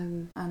thing.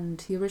 Yeah.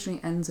 And he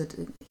originally ends it.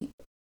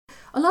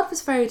 A lot of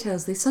his fairy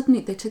tales, they took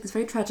this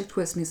very tragic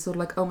twist, and he's sort of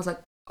like almost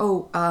like,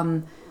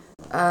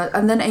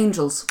 and then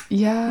angels.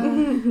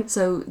 Yeah.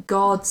 So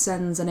God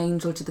sends an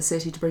angel to the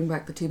city to bring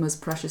back the two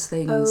most precious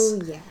things.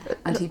 Oh yeah.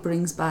 And he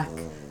brings back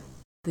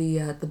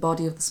the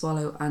body of the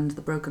swallow and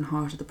the broken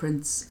heart of the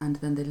prince, and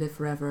then they live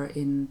forever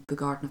in the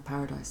Garden of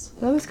Paradise.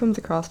 It always comes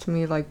across to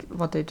me like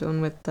what they've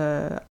done with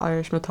the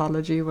Irish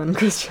mythology when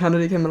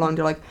Christianity came along.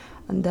 They're like,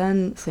 and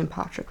then St.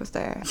 Patrick was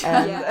there,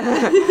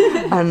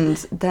 and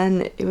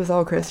then it was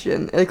all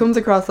Christian. It comes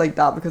across like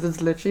that because it's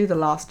literally the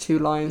last two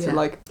lines are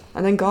like,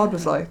 and then God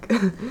was like,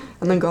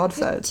 and then God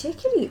said.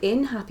 Particularly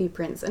in Happy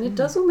Prince, and it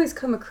does almost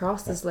come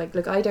across as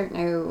like I don't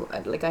know,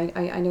 like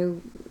I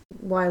know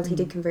Wilde, he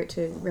did convert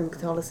to Roman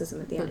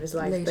Catholicism at the end of his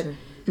life. Later.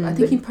 But I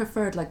think he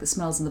preferred like the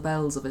smells and the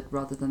bells of it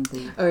rather than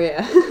the... Oh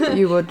yeah.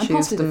 You would and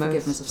choose the most.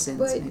 forgiveness of sins,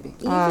 but maybe.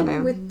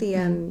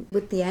 Even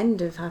with the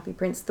end of Happy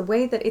Prince, the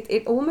way that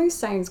it almost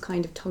sounds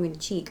kind of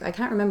tongue-in-cheek. I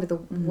can't remember the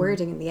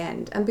wording in the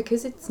end. And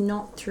because it's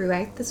not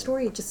throughout the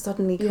story, it just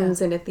suddenly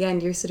comes in at the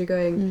end. You're sort of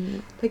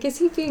going, like, is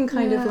he being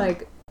kind of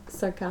like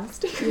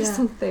sarcastic or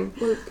something?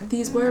 Well,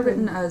 these were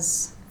written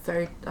as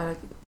very...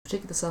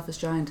 particularly The Selfish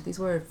Giant, these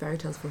were fairy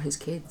tales for his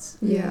kids.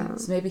 Yeah.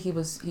 So maybe he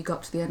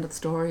got to the end of the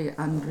story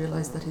and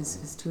realised that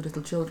his two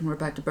little children were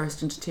about to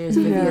burst into tears,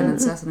 Vivian and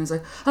Cecil, and he was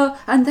like,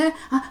 oh, and then,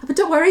 but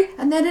don't worry,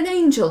 and then an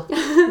angel.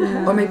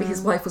 Yeah. Or maybe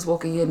his wife was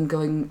walking in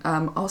going,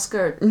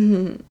 Oscar,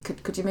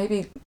 could you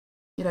maybe,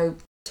 you know,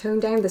 tone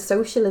down the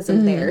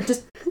socialism there.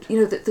 Just, you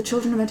know, the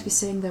children are meant to be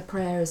saying their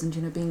prayers and,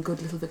 you know, being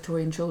good little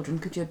Victorian children.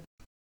 Could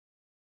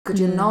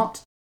you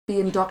not be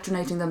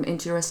indoctrinating them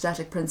into your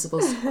aesthetic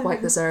principles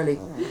quite this early?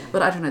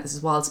 But I don't know, this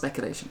is wild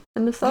speculation.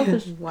 And the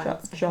Selfish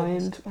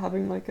Giant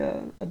having like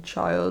a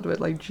child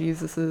with like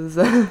Jesus's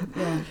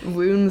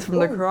wounds from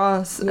the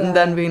cross, and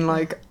then being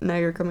like, now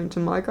you're coming to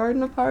my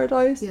Garden of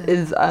Paradise,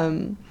 is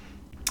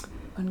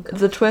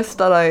it's a twist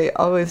that I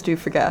always do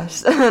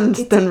forget and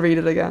then read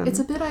it again. It's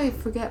a bit I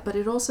forget, but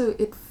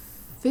it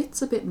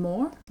fits a bit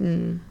more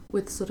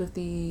with sort of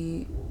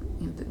the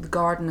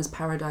garden as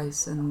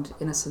paradise and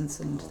innocence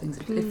and things.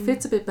 It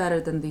fits a bit better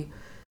than the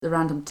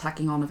random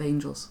tacking on of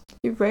angels.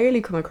 You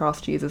rarely come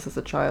across Jesus as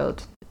a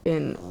child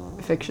in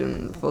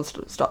fiction, full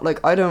stop.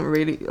 Like, I don't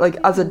really, like,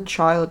 as a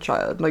child,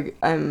 like,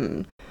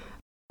 and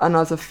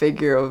as a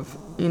figure of,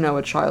 you know,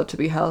 a child to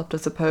be helped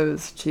as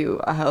opposed to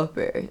a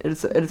helper.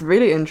 It's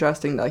really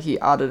interesting that he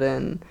added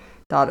in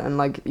that, and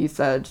like you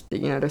said,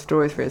 you know, there's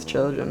stories for his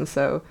children,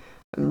 so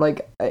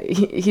like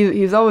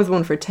he's always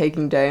one for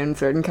taking down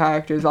certain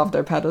characters off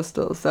their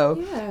pedestal, so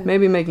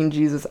maybe making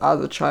Jesus as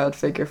a child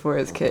figure for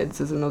his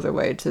kids is another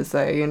way to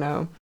say, you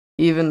know,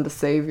 even the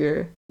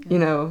savior, you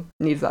know,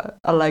 needs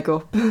a leg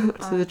up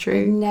to the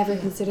tree. I've never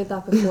considered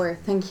that before.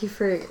 Thank you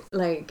for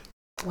like,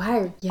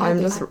 wow. Yeah,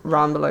 I'm just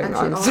rambling.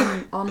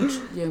 Actually, on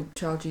you know,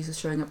 child Jesus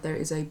showing up, there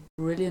is a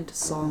brilliant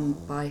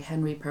song by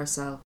Henry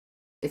Purcell.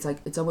 It's like,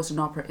 it's almost an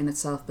opera in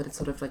itself, but it's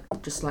sort of like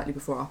just slightly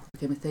before opera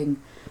became a thing,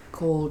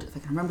 called, if I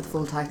can remember the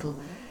full title,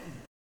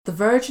 The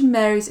Virgin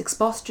Mary's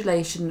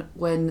Expostulation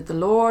When the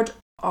Lord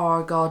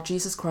our God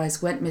Jesus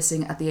Christ went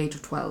missing at the age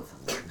of 12.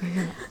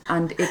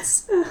 And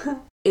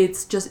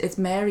it's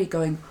Mary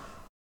going,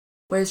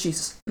 where's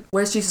Jesus?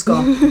 Where's Jesus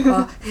gone?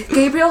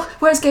 Gabriel?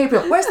 Where's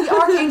Gabriel? Where's the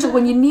archangel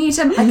when you need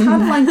him? I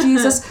can't find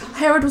Jesus.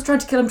 Herod was trying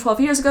to kill him 12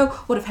 years ago.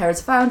 What if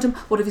Herod's found him?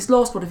 What if he's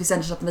lost? What if he's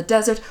ended up in the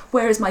desert?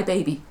 Where is my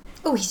baby?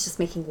 Oh, he's just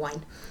making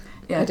wine.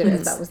 Yeah, I don't know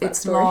if that was that it's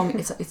story. long.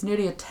 It's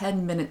nearly a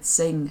 10-minute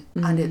sing,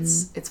 and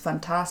it's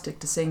fantastic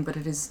to sing. But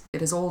it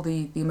is all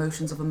the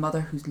emotions of a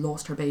mother who's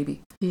lost her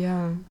baby.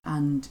 Yeah,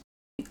 and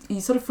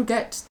you sort of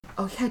forget.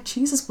 Oh yeah,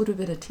 Jesus would have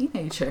been a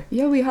teenager.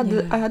 Yeah,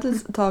 I had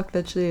this talk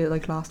literally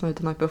like last night,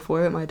 the night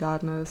before, with my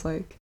dad, and I was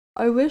like,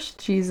 I wish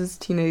Jesus'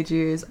 teenage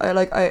years,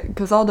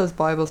 because all those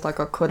Bibles that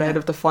got cut out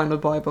of the final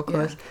Bible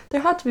cut,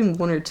 there had to be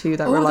one or two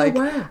that were like,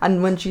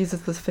 and when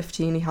Jesus was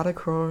 15, he had a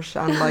crush,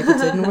 and like it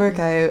didn't work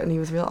out, and he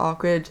was real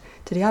awkward.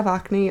 Did he have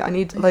acne? I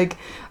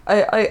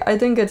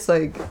think it's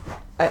like,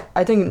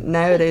 I think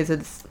nowadays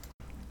it's,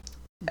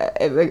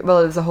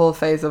 it's a whole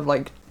phase of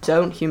like,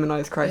 don't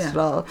humanize Christ at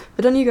all.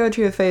 But then you go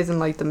through a phase in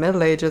like the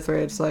Middle Ages where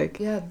it's like,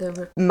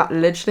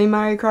 literally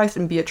marry Christ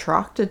and be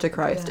attracted to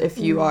Christ if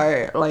you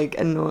are like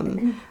a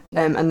nun.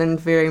 And then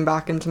veering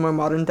back into more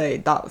modern day,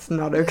 that's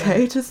not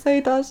okay to say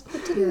that.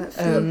 But didn't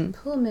Philip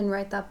Pullman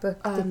write that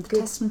book, The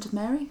Testament of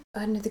Mary?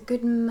 No, The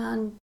Good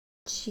Man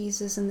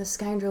Jesus and the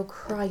Scoundrel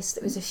Christ.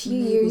 It was a few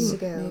years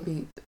ago.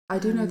 Maybe. I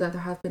do know that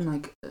there have been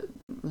like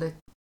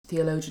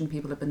theologian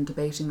people have been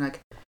debating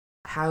like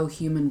how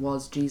human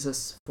was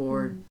Jesus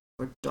for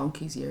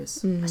donkey's years.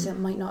 So it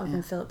might not have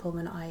been Philip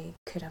Pullman. I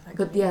could have.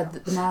 But yeah,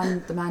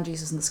 the man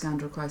Jesus and the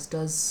Scoundrel Christ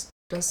does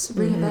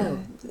ring a bell.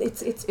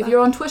 It's if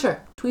you're on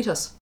Twitter, tweet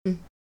us.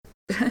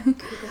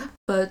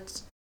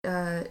 But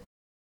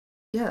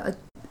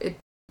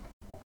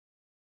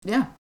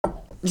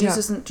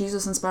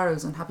Jesus and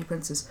Sparrows and Happy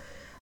Princes.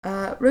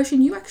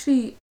 Roisin, you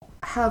actually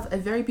have a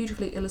very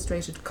beautifully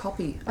illustrated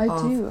copy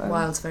of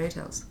Wilde's fairy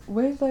tales.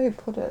 Where did I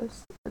put it?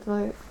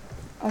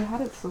 I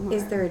had it somewhere.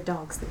 Is there a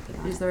dog sleeping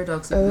on it? Is there a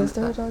dog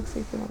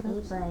sleeping on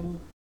it?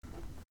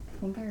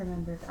 I think I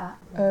remember that.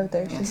 Oh,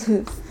 there she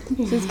is.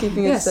 She's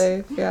keeping it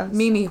safe. Yeah.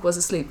 Mimi was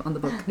asleep on the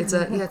book. It's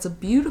a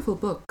beautiful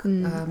book,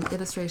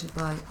 illustrated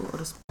by. I'll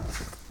just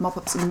mop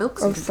up some milk.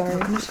 Oh, sorry.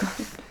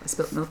 I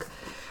spilt milk.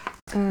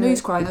 No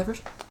use crying over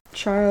it.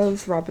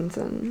 Charles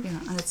Robinson. Yeah,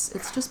 and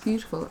it's just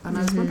beautiful. And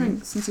I was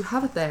wondering, since you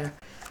have it there,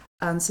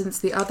 and since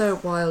the other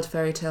Wilde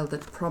fairy tale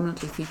that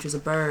prominently features a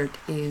bird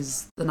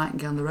is The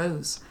Nightingale and the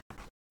Rose,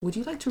 would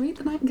you like to read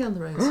The Nightingale and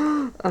the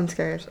Rose? I'm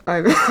scared.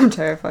 I'm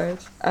terrified.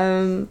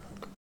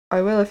 I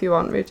will if you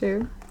want me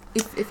to.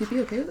 If you'd be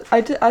okay with it. I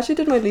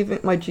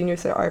did my junior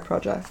cert art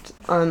project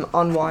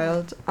on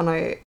Wilde,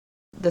 and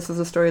this was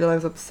a story that I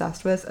was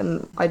obsessed with,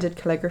 and I did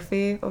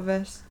calligraphy of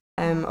it,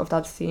 of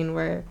that scene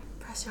where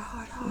press your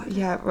heart hard.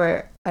 Yeah,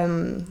 where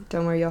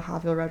don't worry, you'll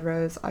have your red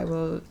rose. I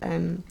will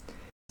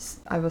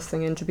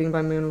sing Into Being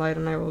by Moonlight,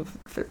 and I will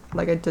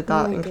I did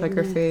that in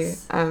calligraphy,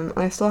 and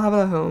I still have it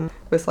at home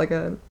with like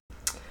a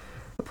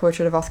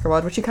portrait of Oscar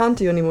Wilde, which you can't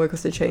do anymore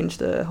because they changed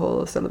the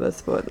whole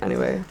syllabus. But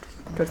anyway,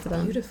 good for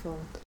them. Beautiful.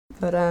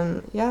 But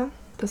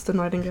just The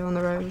Nightingale and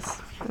the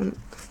Rose,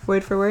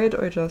 word for word,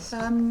 or just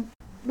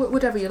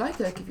whatever you like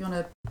if you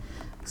want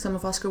some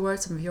of Oscar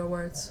words, some of your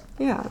words.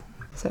 Yeah.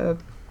 So,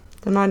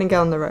 The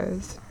Nightingale and the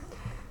Rose.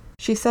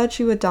 She said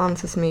she would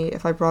dance with me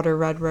if I brought her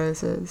red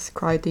roses,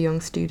 cried the young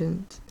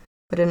student.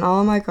 But in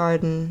all my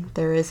garden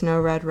there is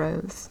no red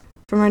rose.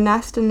 From her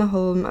nest in the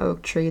holm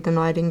oak tree the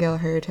nightingale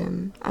heard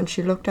him, and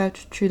she looked out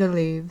through the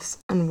leaves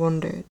and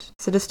wondered.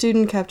 So the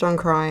student kept on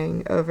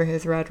crying over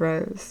his red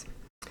rose,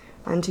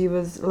 and he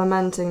was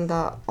lamenting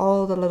that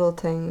all the little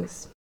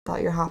things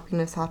that your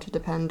happiness had to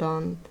depend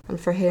on, and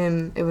for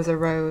him it was a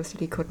rose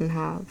that he couldn't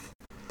have,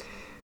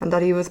 and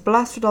that he was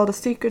blessed with all the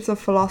secrets of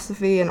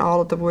philosophy and all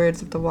of the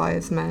words of the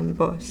wise men,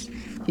 but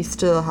he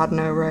still had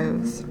no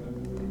rose.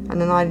 And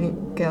the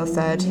nightingale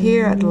said,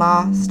 "Here at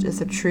last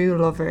is a true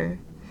lover.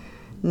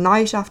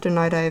 Night after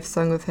night I have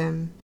sung of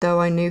him,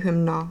 though I knew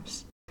him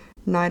not.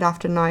 Night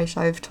after night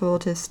I have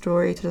told his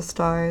story to the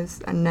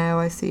stars, and now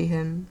I see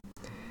him.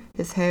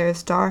 His hair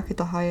is dark as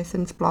the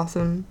hyacinth's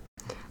blossom,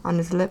 and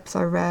his lips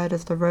are red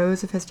as the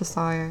rose of his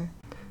desire.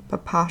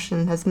 But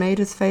passion has made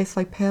his face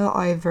like pale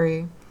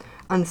ivory,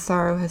 and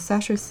sorrow has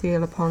set her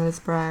seal upon his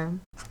brow."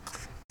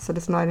 So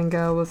this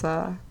nightingale was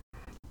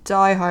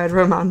die-hard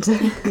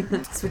romantic.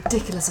 This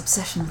ridiculous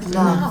obsession with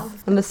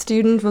love. And the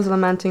student was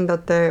lamenting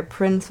that their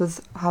prince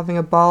was having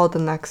a ball the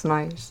next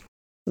night,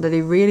 that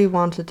he really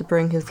wanted to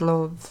bring his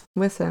love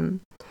with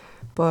him,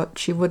 but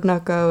she would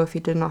not go if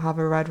he did not have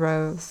a red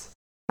rose,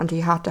 and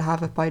he had to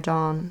have it by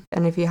dawn.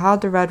 And if he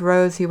had the red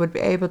rose, he would be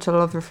able to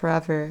love her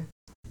forever.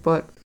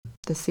 But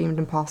this seemed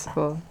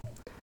impossible.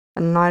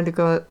 And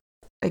Nightingale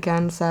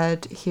again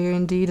said, "Here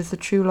indeed is a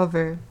true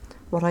lover.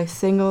 What I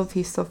sing of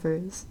he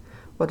suffers.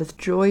 What is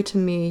joy to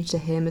me, to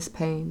him is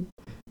pain.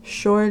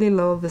 Surely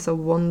love is a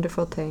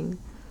wonderful thing.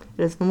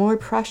 It is more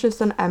precious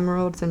than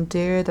emeralds and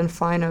dearer than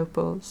fine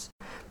opals.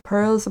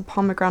 Pearls and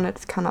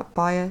pomegranates cannot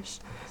buy it,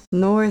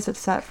 nor is it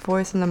set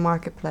forth in the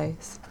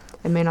marketplace.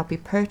 It may not be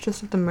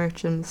purchased of the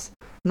merchants,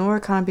 nor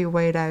can it be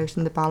weighed out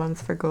in the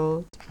balance for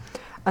gold."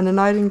 And the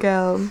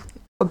Nightingale,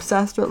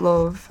 obsessed with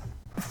love,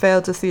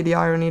 failed to see the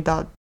irony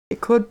that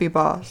it could be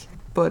bought,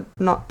 but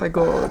not by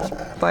gold,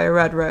 by a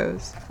red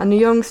rose. And the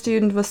young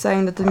student was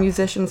saying that the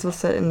musicians will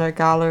sit in their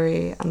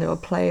gallery and they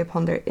will play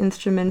upon their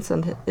instruments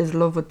and his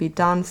love would be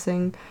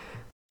dancing,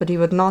 but he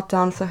would not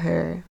dance with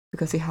her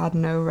because he had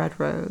no red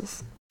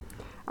rose.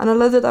 And a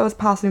lizard that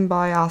was passing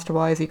by asked,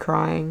 "Why is he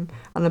crying?"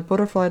 And a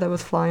butterfly that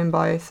was flying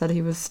by said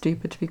he was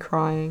stupid to be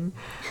crying.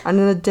 And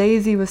then a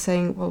daisy was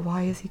saying, "Well,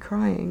 why is he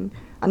crying?"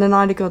 And the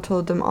Nightingale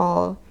told them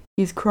all,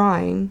 "He's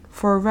crying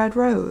for a red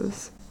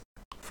rose."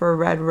 "For a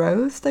red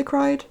rose?" they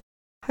cried.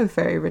 "How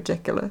very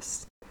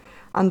ridiculous."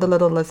 And the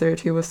little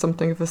lizard, who was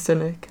something of a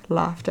cynic,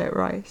 laughed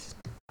outright.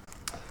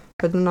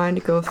 But the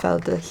Nightingale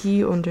felt that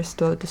he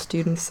understood the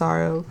student's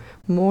sorrow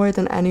more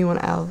than anyone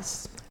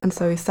else, and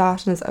so he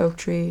sat in his oak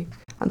tree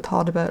and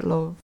thought about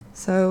love.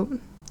 So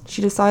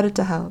she decided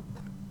to help,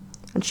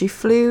 and she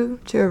flew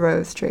to a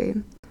rose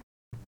tree.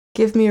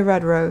 "Give me a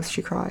red rose,"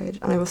 she cried,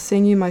 "and I will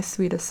sing you my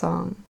sweetest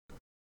song."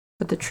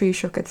 But the tree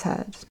shook its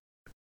head.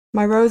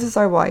 "My roses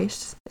are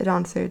white," it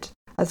answered,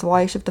 "as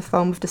white as the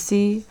foam of the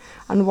sea,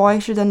 and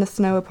whiter than the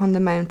snow upon the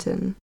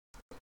mountain.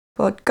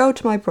 But go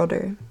to my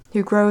brother,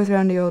 who grows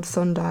round the old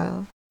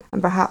sundial,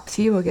 and perhaps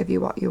he will give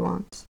you what you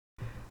want."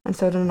 And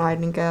so the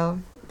Nightingale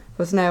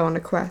was now on a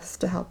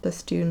quest to help the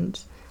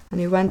student, and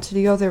he went to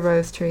the other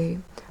rose tree,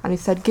 and he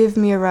said, "Give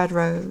me a red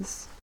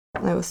rose,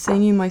 and I will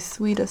sing you my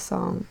sweetest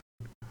song."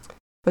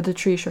 But the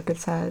tree shook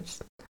its head.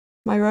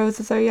 "My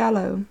roses are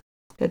yellow,"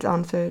 it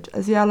answered,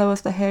 "as yellow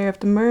as the hair of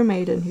the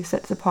mermaiden who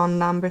sits upon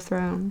an amber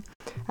throne,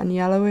 and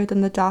yellower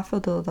than the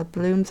daffodil that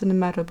blooms in the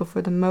meadow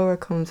before the mower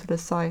comes with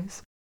his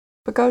scythe.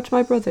 But go to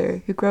my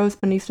brother, who grows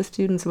beneath the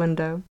student's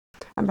window,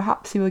 and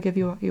perhaps he will give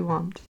you what you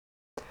want."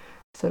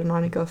 So the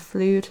Nightingale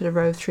flew to the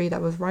rose tree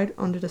that was right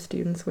under the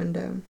student's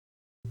window.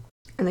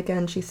 And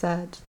again she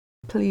said,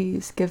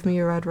 "Please give me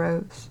a red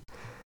rose,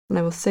 and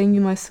I will sing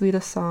you my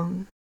sweetest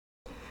song."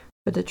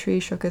 But the tree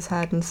shook his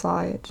head and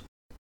sighed.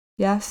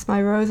 "Yes,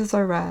 my roses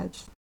are red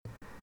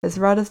as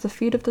the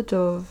feet of the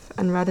dove,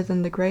 and redder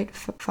than the great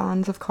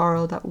fans of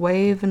coral that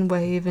wave and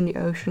wave in the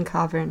ocean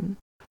cavern.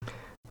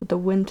 But the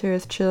winter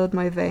has chilled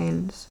my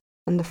veins,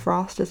 and the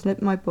frost has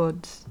nipped my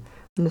buds,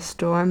 and the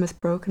storm has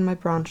broken my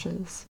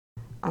branches,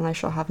 and I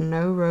shall have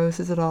no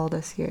roses at all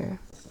this year."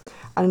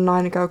 And the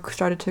Nightingale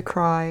started to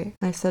cry,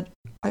 and I said,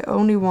 "I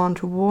only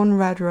want one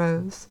red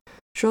rose,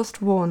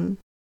 just one.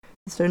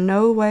 Is there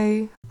no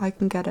way I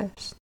can get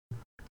it?"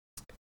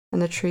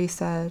 And the tree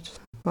said,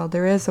 "Well,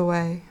 there is a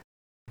way,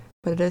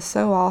 but it is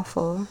so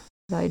awful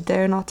that I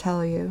dare not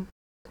tell you."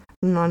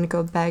 And the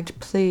Nightingale begged,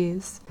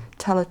 "Please,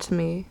 tell it to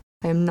me.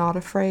 I am not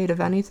afraid of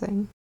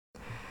anything."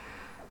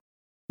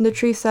 And the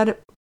tree said,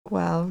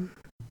 "Well,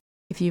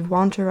 if you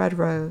want a red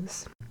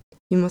rose,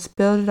 you must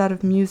build it out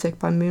of music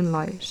by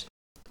moonlight,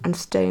 and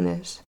stain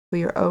it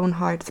with your own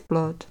heart's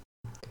blood.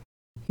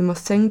 You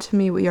must sing to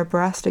me with your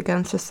breast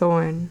against a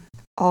thorn.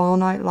 All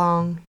night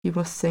long you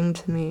must sing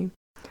to me,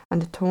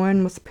 and the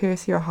thorn must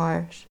pierce your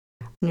heart,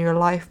 and your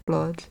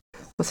lifeblood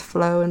must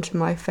flow into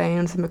my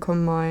veins and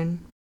become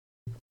mine."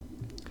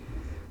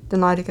 The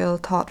Nightingale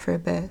thought for a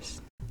bit.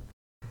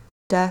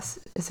 Death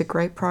is a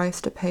great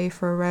price to pay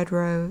for a red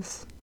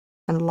rose,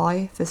 and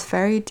life is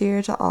very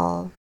dear to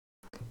all.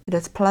 It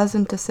is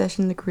pleasant to sit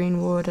in the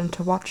green wood and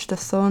to watch the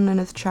sun in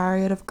his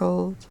chariot of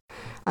gold,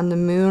 and the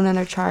moon in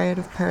her chariot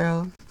of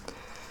pearl.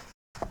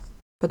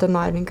 But the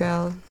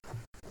Nightingale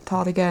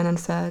thought again and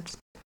said,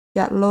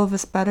 "Yet love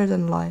is better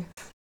than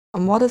life,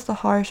 and what is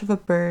the heart of a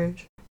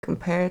bird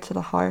compared to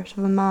the heart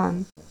of a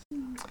man?"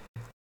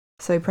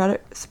 So he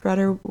spread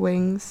her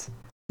wings,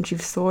 and she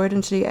soared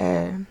into the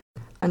air,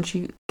 and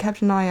she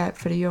kept an eye out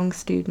for the young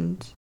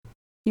student.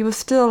 He was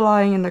still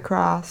lying in the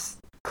grass,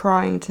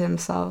 crying to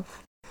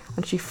himself,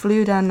 and she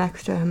flew down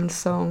next to him and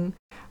sung,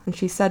 and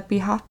she said, "Be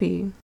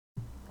happy,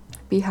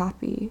 be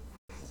happy.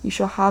 You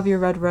shall have your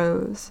red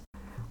rose.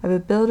 I will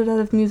build it out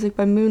of music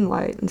by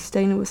moonlight and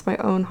stain it with my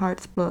own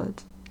heart's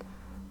blood.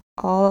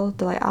 All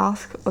that I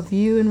ask of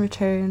you in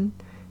return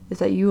is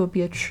that you will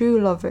be a true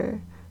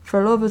lover,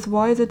 for love is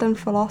wiser than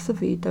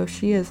philosophy, though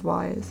she is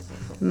wise,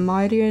 and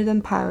mightier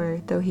than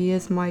power, though he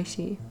is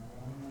mighty."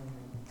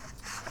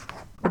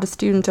 But the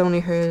student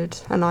only heard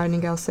a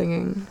nightingale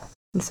singing,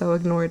 and so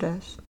ignored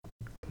it.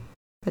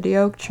 But the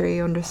oak tree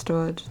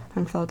understood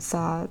and felt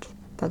sad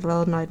that the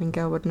little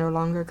nightingale would no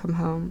longer come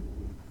home.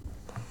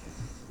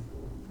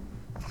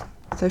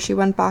 So she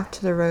went back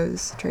to the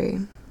rose tree,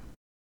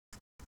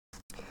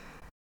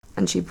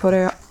 and she put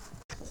her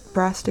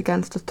breast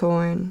against a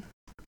thorn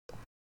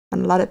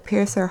and let it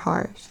pierce her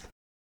heart.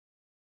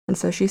 And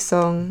so she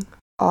sung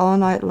all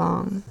night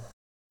long.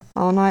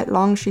 All night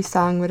long she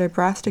sang with her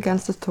breast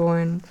against a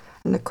thorn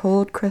and the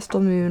cold crystal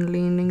moon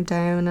leaning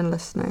down and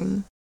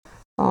listening.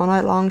 All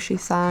night long she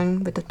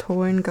sang with the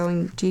thorn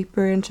going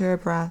deeper into her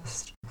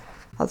breast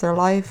as her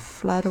life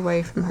fled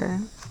away from her.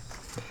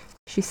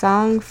 She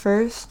sang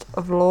first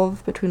of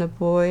love between a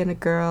boy and a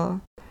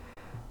girl,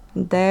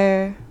 and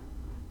there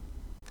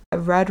a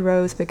red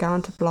rose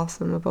began to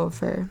blossom above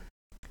her,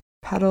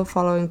 petal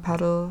following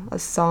petal,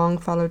 as song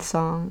followed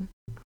song.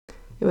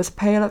 It was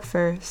pale at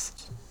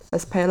first,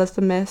 as pale as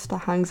the mist that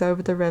hangs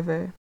over the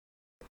river.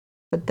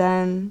 But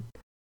then,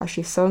 as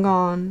she sung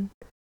on,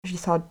 as she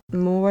saw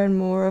more and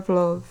more of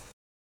love,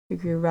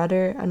 it grew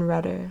redder and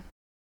redder.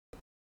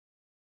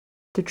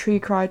 The tree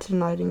cried to the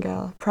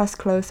nightingale, "Press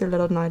closer,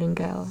 little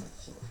nightingale,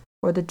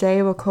 or the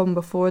day will come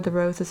before the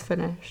rose is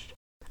finished."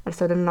 And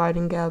so the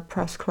nightingale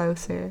pressed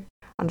closer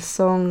and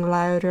sung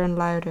louder and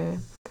louder.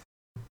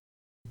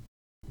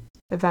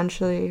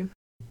 Eventually,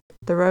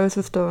 the rose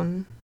was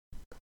done,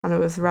 and it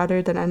was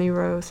redder than any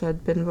rose that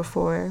had been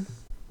before.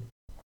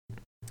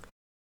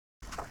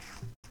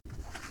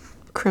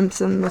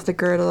 Crimson was the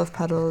girdle of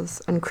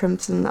petals, and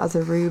crimson as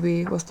a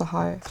ruby was the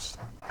heart.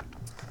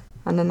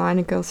 And the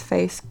nightingale's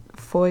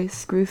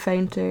voice grew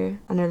fainter,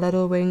 and her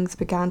little wings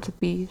began to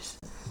beat,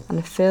 and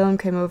a film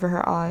came over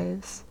her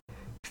eyes.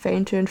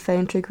 Fainter and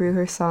fainter grew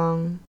her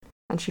song,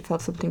 and she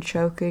felt something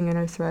choking in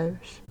her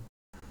throat.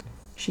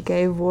 She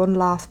gave one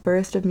last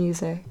burst of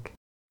music.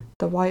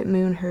 The white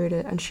moon heard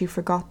it, and she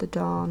forgot the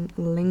dawn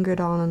and lingered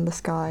on in the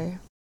sky.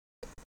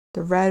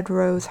 The red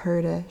rose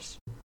heard it,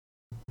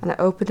 and it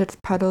opened its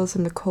petals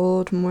in the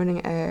cold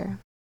morning air.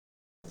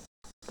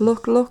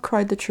 "Look, look,"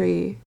 cried the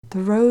tree, "the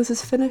rose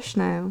is finished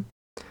now."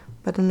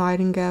 But the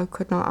nightingale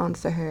could not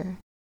answer her,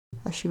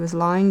 as she was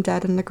lying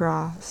dead in the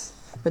grass,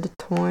 with the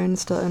thorn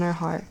still in her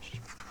heart.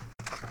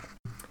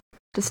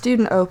 The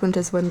student opened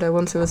his window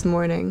once it was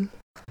morning.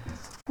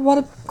 "What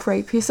a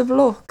great piece of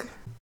luck!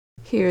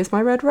 Here is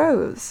my red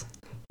rose."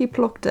 He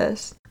plucked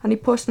it, and he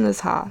put it in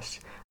his hat,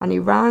 and he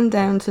ran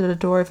down to the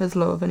door of his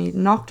love, and he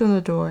knocked on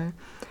the door,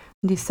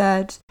 and he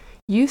said,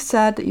 "You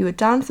said that you would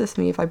dance with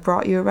me if I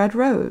brought you a red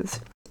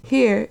rose.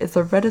 Here is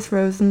the reddest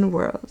rose in the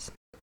world."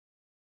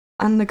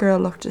 And the girl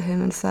looked at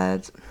him and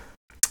said,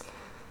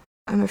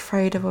 "I'm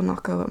afraid it will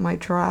not go with my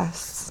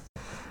dress.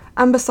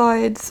 And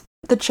besides,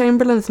 the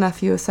Chamberlain's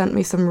nephew has sent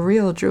me some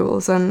real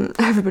jewels, and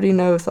everybody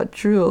knows that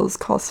jewels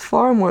cost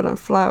far more than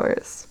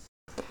flowers."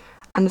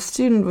 And the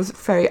student was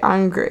very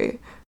angry,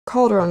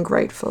 called her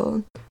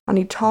ungrateful, and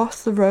he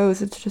tossed the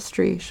rose into the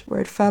street, where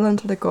it fell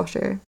into the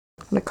gutter,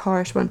 and a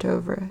cart went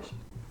over it.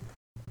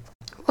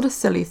 "What a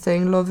silly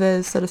thing love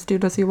is," said the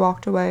student as he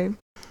walked away.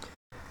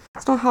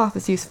 "It's not half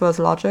as useful as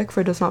logic,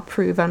 for it does not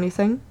prove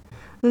anything,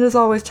 and it is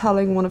always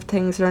telling one of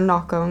things that are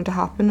not going to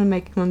happen and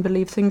making one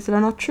believe things that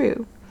are not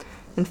true.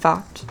 In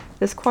fact,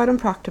 it is quite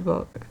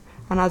unpractical,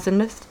 and as in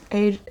this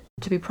age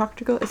to be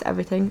practical is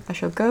everything, I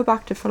shall go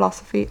back to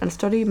philosophy and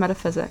study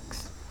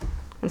metaphysics."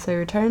 And so he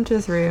returned to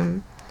his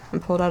room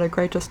and pulled out a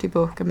great dusty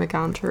book and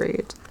began to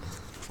read.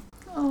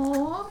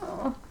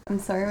 Oh, I'm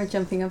sorry about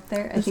jumping up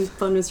there. I think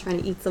Fun was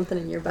trying to eat something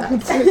in your back.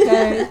 It's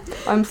okay.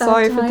 I'm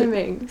sorry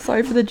timing.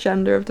 sorry for the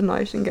gender of the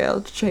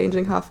nightingale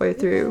changing halfway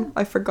through.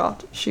 I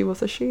forgot she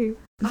was a she.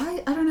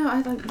 I don't know.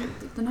 I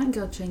like the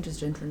nightingale changes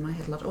gender in my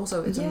head a lot.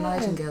 Also, it's a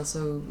nightingale,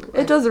 so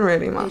it doesn't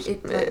really matter.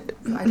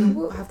 I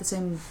don't have the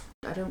same.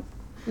 I don't.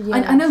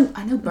 Yeah.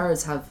 I know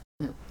birds have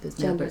there's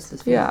male birds,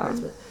 there's female Yeah. birds,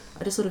 but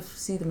I just sort of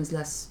see them as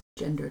less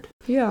gendered.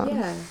 Yeah.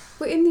 Yeah.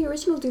 But in the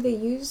original, do they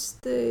use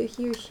the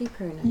he or she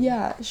pronoun?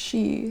 Yeah,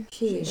 she.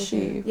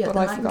 Okay. Yeah, but the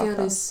I forgot nightingale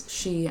that. is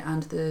she,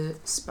 and the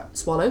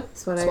swallow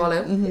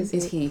Swallow.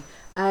 is he.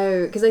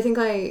 Oh, because I think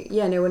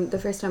when the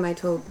first time I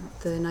told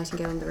the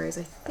nightingale and the rose,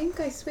 I think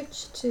I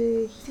switched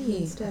to he I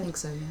instead. think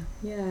so.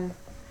 Yeah. Yeah.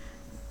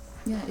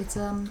 Yeah, it's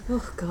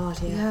Oh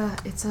God, yeah. yeah,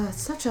 it's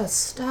such a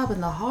stab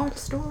in the heart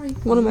story.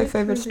 One of my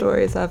favourite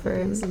stories ever.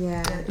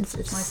 Yeah. It's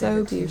my so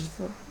favourite too.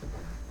 beautiful.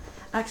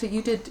 Actually,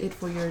 you did it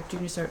for your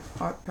junior cert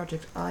art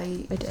project.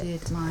 I did.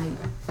 did my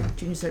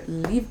junior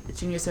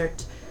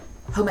cert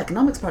home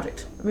economics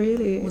project.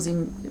 Really? It was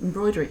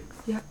embroidery.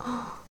 Yeah.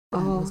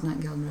 And it was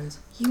Nightingale and Rose.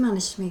 You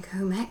managed to make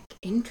home ec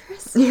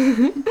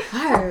interesting.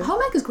 Wow.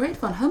 Home ec is great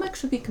fun. Home ec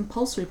should be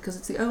compulsory because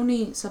it's the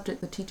only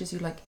subject that teaches you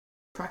like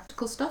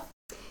practical stuff.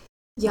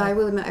 Yeah, Like- I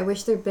will admit, I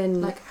wish there'd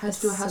been like how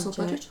to do a household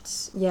budget.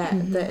 subject, yeah,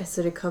 Mhm. that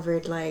sort of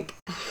covered like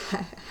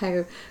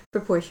how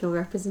proportional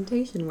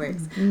representation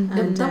works. Mhm.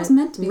 And that was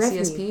meant to be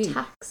revenue, CSPE.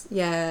 tax.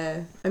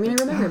 Yeah, I mean, I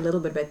remember a little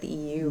bit about the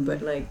EU,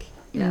 but like,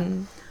 yeah,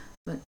 Mm.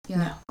 But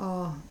yeah,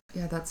 oh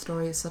yeah, that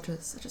story is such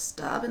a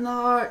stab in the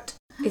heart.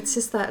 It's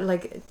just that,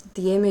 like,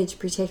 the image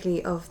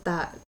particularly of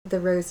that, the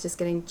rose just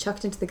getting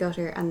chucked into the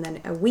gutter and then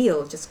a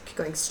wheel just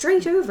going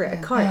straight over it,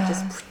 a cart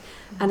just,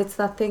 and it's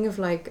that thing of,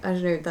 like, I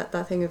don't know,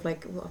 that thing of,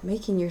 like, well,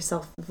 making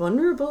yourself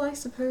vulnerable, I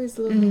suppose.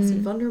 Love makes you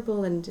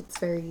vulnerable, and it's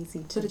very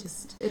easy to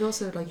just... It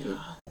also, like,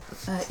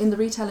 in the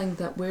retelling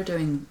that we're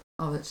doing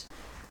of it,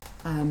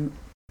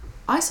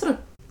 I sort of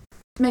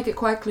make it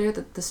quite clear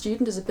that the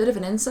student is a bit of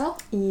an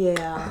incel.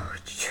 Yeah. Oh,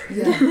 true.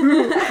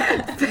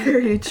 Yeah.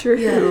 Very true.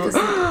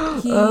 Yeah,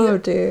 oh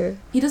dear.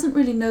 He doesn't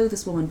really know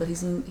this woman, but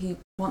he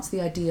wants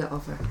the idea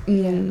of her.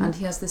 Yeah. And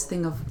he has this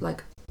thing of,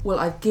 like, well,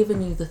 I've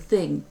given you the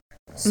thing,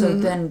 so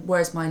then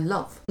where's my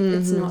love?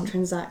 It's not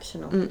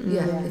transactional.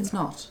 Yeah, it's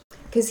not.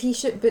 Because he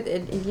should, but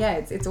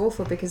it's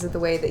awful because of the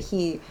way that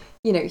he,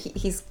 you know,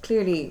 he's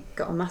clearly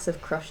got a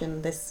massive crush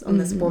on this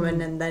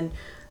woman, and then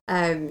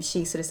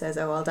she sort of says,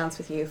 "Oh, I'll dance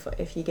with you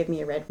if you give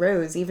me a red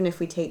rose," even if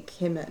we take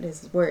him at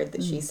his word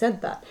that she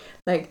said that.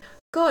 Like,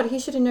 God, he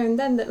should have known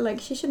then that, like,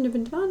 she shouldn't have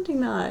been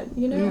demanding that,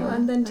 you know,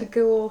 and then to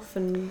go off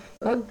and...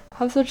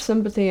 Have such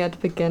sympathy at the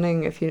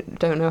beginning if you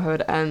don't know how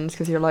it ends,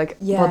 because you're like,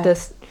 yeah. well,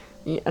 this...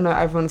 I know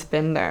everyone's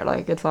been there,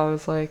 like, it's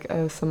always like,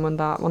 oh, someone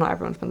that... Well, not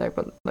everyone's been there,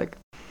 but, like,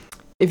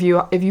 if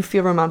you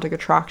feel romantic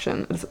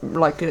attraction, it's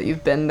likely that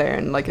you've been there,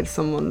 and, like, it's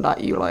someone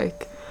that you,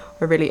 like,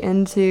 are really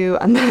into,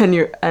 and then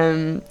you're...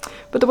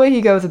 But the way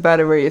he goes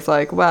about it, where he's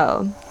like,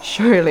 well,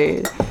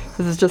 surely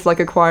this is just like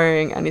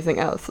acquiring anything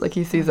else. Like,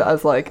 he sees it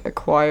as, like,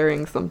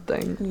 acquiring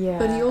something. Yeah.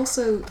 But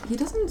he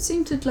doesn't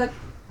seem to, like,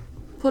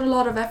 put a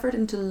lot of effort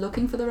into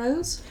looking for the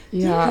rose.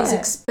 Yeah. He's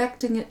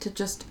expecting it to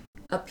just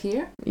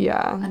appear.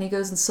 Yeah. And he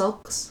goes and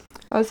sulks.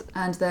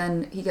 And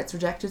then he gets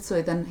rejected,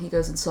 so then he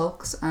goes and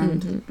sulks,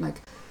 and,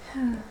 like...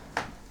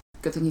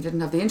 Good thing he didn't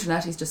have the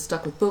internet, he's just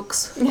stuck with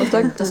books.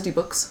 Dusty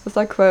books. What's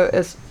that quote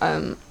is,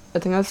 I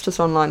think that's just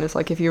online, it's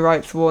like, if he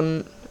writes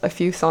a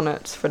few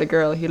sonnets for the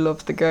girl, he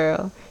loves the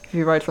girl. If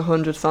he writes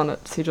 100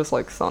 sonnets, he just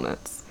likes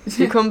sonnets.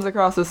 He comes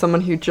across as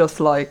someone who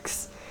just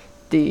likes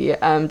the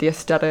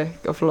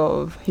aesthetic of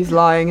love. He's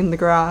lying in the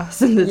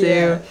grass in the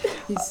dew.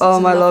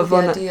 Oh, my love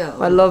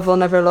will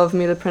never love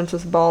me, the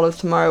Princess Ball is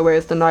tomorrow,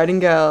 whereas the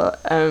nightingale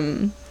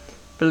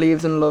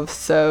believes in love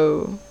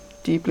so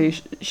deeply,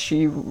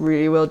 she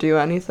really will do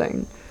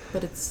anything.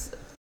 But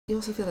you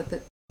also feel like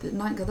the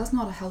nightingale, that's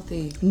not a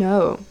healthy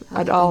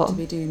at all thing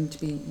to be doing, to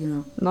be, you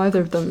know,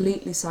 neither of them,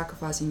 completely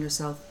sacrificing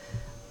yourself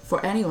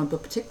for anyone,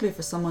 but particularly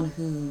for someone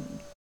who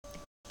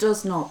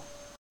does not.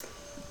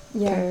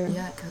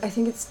 I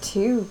think it's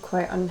two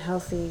quite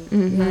unhealthy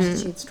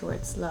attitudes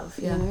towards love,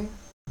 you know,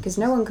 because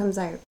no one comes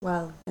out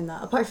well in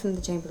that, apart from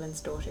the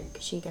Chamberlain's daughter,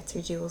 because she gets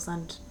her jewels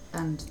and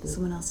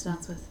someone else to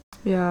dance with.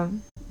 Yeah.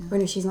 Well,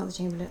 no, she's not the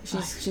Chamberlain.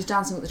 She's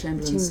dancing with the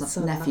Chamberlain's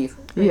nephew.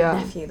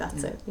 Nephew,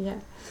 that's it. Yeah.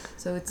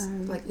 So it's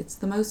like, it's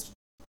the most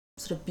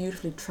sort of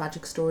beautifully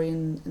tragic story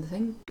in the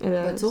thing, but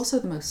it's also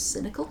the most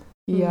cynical.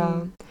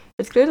 Yeah.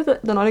 It's clear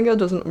that the nightingale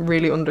doesn't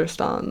really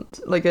understand.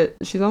 Like,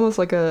 she's almost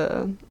like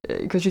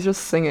because she's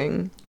just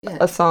singing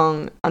a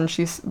song, and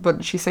she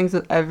sings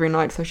it every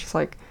night, so she's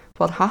like,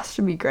 well, it has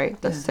to be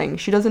great, this thing.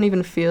 She doesn't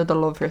even feel the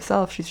love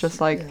herself. She's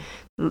just like,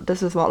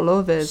 this is what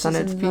love is, and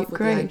it's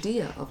great. The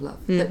idea of love.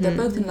 They're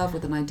both in love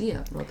with an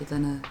idea rather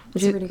than a...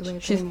 It's a really good way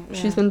of putting it,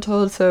 She's been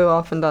told so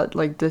often that,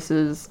 like, this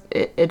is...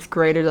 It's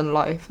greater than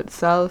life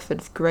itself.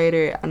 It's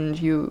greater, and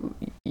you...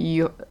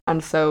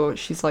 And so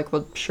she's like,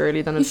 well,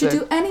 surely then it's... You should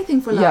do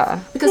anything for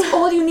love. Because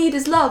all you need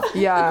is love.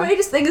 Yeah. The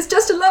greatest thing is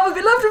just to love and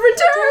be loved in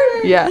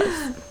return.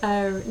 Yes.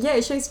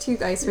 It shows two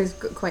guys who have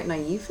quite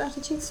naive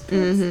attitudes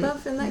towards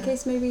love in that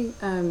case, maybe.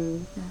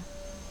 And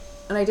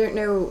I don't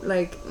know,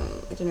 like,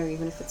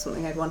 even if it's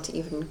something I'd want to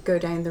even go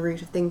down the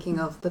route of thinking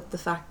of, but the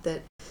fact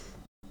that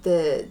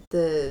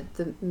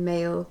the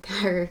male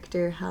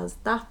character has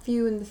that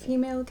view and the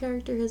female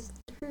character has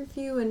her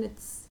view, and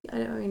it's, I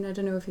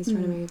don't know if he's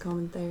trying to make a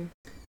comment there.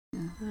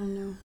 Yeah. I don't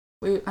know.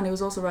 And he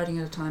was also writing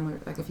at a time where,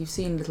 like, if you've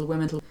seen Little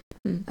Women,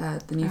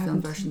 the new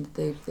film version,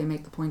 they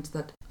make the point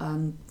that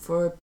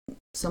for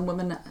some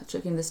women,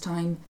 particularly in this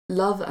time,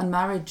 love and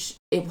marriage,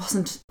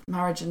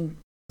 marriage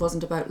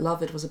wasn't about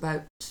love, it was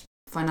about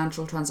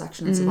financial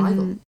transaction and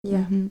survival.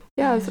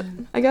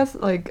 I guess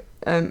like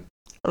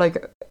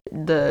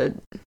the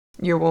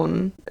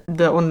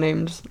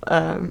unnamed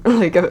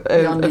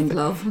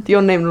love, the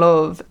unnamed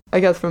love, I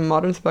guess from a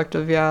modern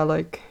perspective,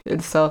 like,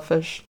 it's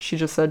selfish. She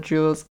just said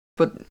jewels,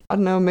 but I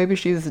don't know, maybe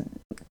she's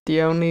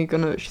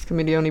gonna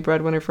be the only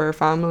breadwinner for her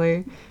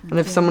family, and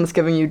if someone's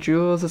giving you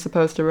jewels as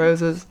opposed to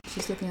roses,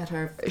 she's looking at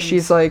her things.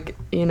 She's like,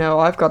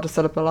 I've got to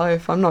set up a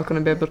life, I'm not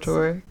going to be able to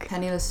work.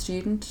 Penniless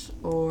student,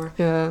 or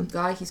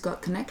guy, he's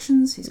got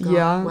connections, he's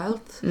got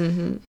wealth.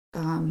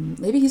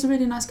 Maybe he's a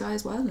really nice guy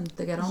as well, and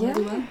they get on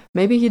really well.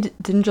 Maybe he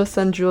didn't just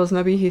send jewels,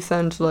 maybe he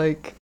sent,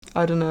 like,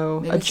 I don't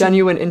know, maybe a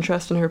genuine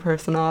interest in her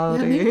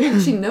personality. Maybe they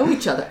actually know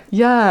each other.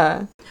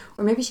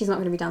 Or maybe she's not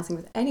going to be dancing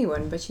with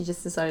anyone, but she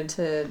just decided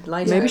to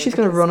lie down. Maybe she's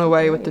going to run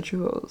away with the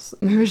jewels.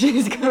 Maybe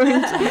she's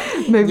going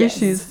to,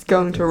 she's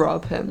going to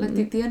rob him.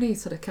 Like, the only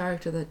sort of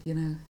character that,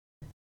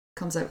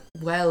 comes out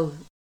well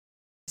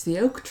It's the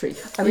oak tree.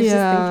 I was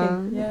just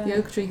thinking. Yeah. The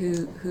oak tree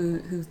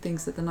who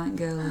thinks that the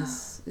nightingale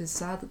is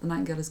sad that the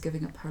nightingale is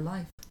giving up her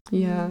life.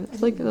 Yeah,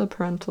 it's like the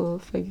parental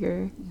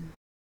figure. Yeah.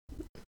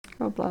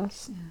 God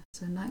bless. Yeah.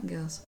 So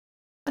nightingales.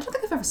 I don't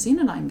think I've ever seen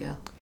a nightingale.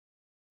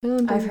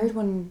 I've heard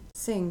one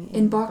sing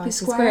in Berkeley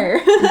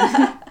Square.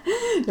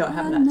 No, I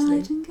haven't actually.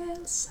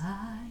 Nightingale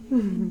sang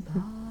in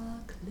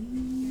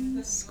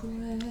Berkeley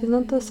Square. Isn't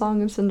that the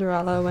song of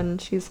Cinderella when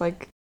she's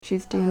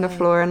doing the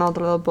floor and all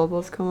the little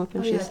bubbles come up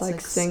and she's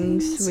like,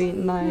 sing sweet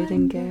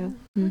nightingale.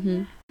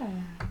 Mm-hmm.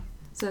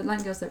 So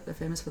nightingales, they're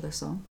famous for their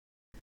song.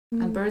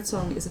 And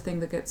birdsong is a thing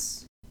that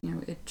gets,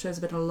 it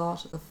shows up in a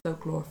lot of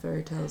folklore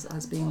fairy tales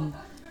as being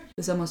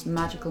this almost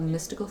magical,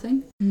 mystical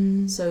thing.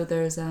 So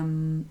there's, I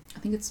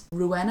think it's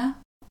Rowena.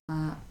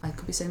 I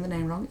could be saying the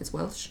name wrong. It's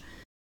Welsh.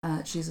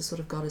 She's a sort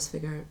of goddess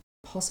figure,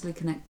 possibly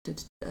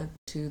connected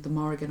to the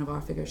Morrigan of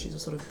our figure. She's a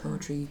sort of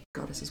poetry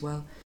goddess as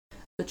well.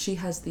 But she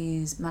has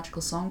these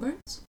magical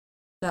songbirds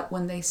that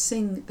when they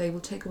sing, they will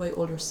take away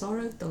all your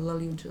sorrow. They'll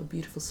lull you into a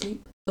beautiful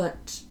sleep.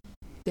 But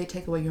they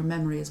take away your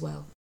memory as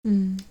well.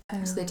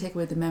 So they take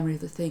away the memory of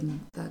the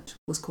thing that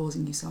was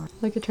causing you sorrow.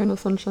 Like Eternal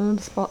Sunshine of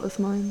the Spotless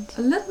Mind.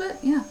 A little bit,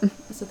 yeah.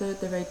 So they're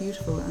very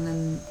beautiful. And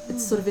then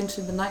it's sort of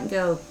interesting. The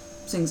nightingale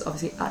sings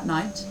obviously at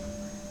night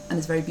and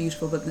is very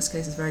beautiful, but in this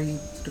case is very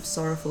sort of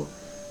sorrowful.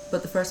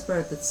 But the first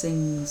bird that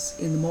sings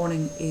in the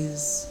morning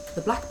is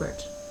the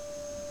blackbird.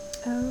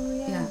 Oh,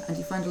 yeah. Yeah, and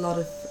you find a lot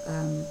of,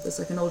 there's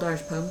like an old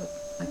Irish poem that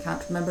I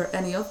can't remember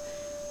any of,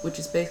 which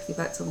is basically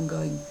about someone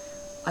going,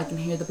 I can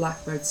hear the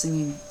blackbird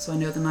singing, so I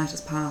know the night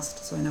has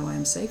passed, so I know I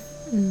am safe.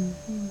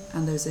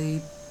 And there's a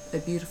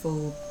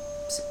beautiful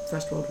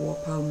First World War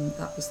poem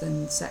that was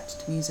then set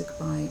to music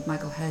by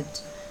Michael Head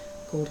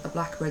called A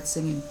Blackbird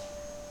Singing,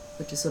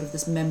 which is sort of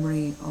this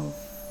memory of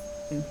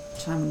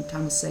time when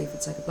time was safe.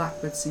 It's like a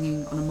blackbird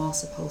singing on a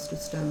moss upholstered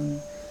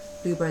stone,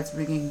 bluebirds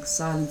ringing,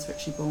 silence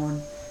richly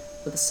born,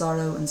 but the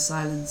sorrow and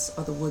silence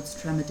are the wood's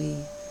tremedy,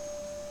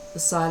 the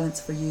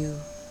silence for you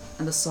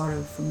and the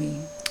sorrow for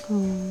me.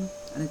 And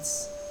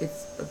it's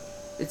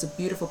a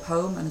beautiful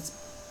poem, and it's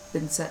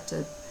been set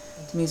to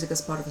music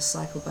as part of a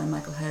cycle by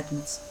Michael Head,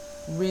 and it's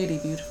really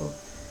beautiful.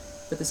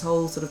 But this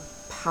whole sort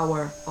of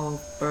power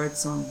of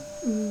birdsong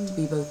to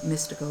be both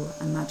mystical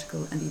and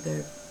magical, and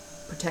either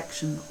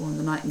protection or in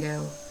the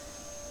nightingale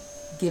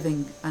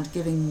giving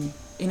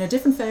in a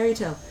different fairy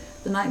tale.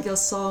 The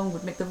nightingale's song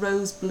would make the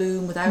rose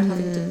bloom without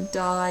having to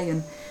die,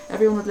 and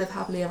everyone would live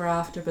happily ever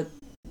after. But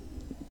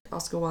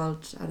Oscar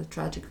Wilde had a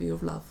tragic view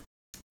of love.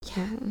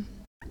 Yeah.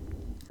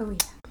 Oh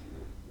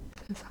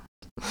yeah.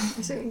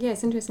 So, yeah,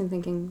 it's interesting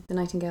thinking the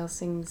nightingale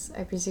sings,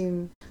 I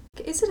presume.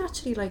 Is it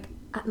actually like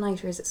at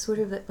night, or is it sort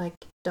of like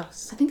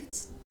dusk? I think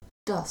it's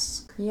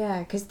dusk. Yeah,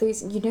 because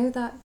there's,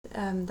 that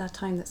that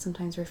time that's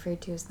sometimes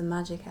referred to as the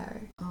magic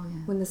hour. Oh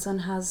yeah. When the sun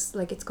has,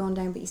 like, it's gone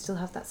down, but you still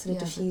have that sort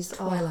of diffused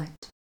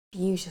twilight.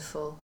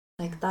 Beautiful.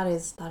 Like that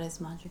is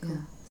magical.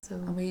 Yeah. So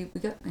and we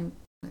get in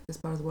like this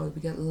part of the world,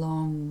 we get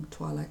long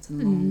twilights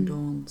and long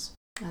dawns.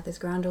 There's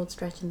grand old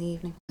stretch in the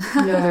evening.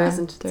 No, there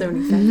isn't. It's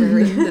only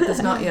February.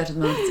 There's not yet at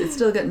the moment. It's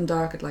still getting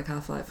dark at like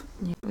 5:30.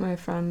 Yeah. My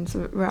friends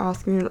were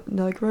asking me,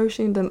 they're like,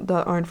 Roisin,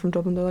 that aren't from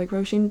Dublin, they're like,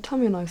 Roisin, tell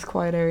me a nice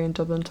quiet area in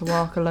Dublin to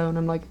walk alone.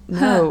 I'm like,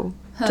 no,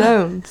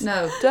 don't.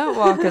 No. Don't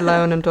walk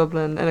alone in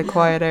Dublin in a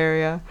quiet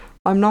area.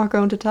 I'm not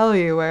going to tell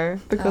you where,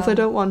 because I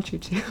don't want you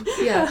to.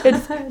 Yeah.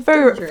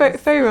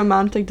 It's very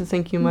romantic to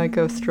think you might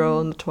go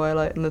stroll in the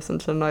twilight and listen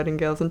to the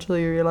nightingales until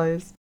you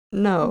realise,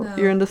 no,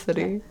 you're in the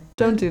city.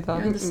 Don't do that.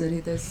 You're in the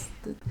city.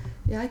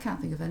 I can't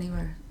think of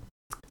anywhere.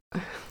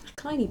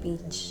 Killiney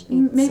Beach.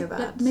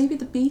 Maybe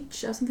the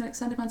beach. I was thinking like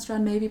Sandyman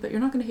Strand, maybe, but you're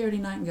not going to hear any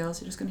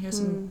nightingales. You're just going to hear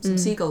some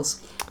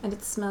seagulls. And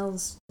it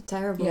smells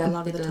terrible a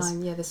lot of the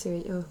time. Yeah, the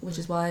series. Oh. Which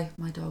is why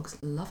my dogs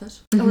love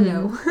it. Oh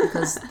no.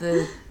 Because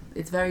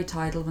it's very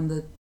tidal. When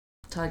the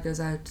tide goes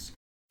out,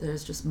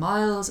 there's just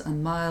miles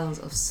and miles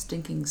of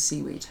stinking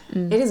seaweed.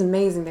 It is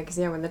amazing though, because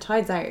when the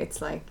tide's out,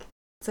 it's like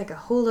a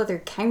whole other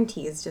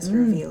county is just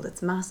revealed.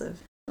 It's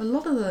massive. A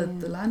lot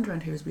of the land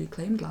around here is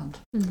reclaimed land.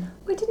 Oh,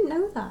 I didn't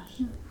know that.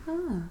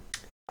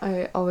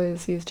 I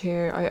always used to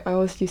hear, I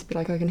always used to be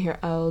like, I can hear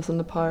owls in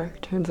the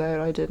park. Turns out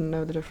I didn't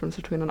know the difference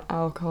between an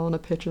owl call and a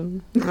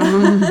pigeon.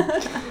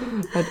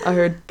 I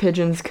heard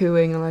pigeons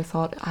cooing and I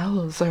thought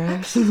owls are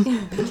out.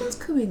 Pigeons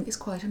cooing is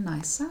quite a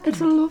nice sound.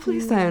 It's a lovely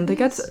sound. They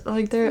get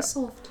like they're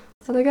soft.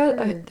 So they get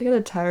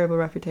a terrible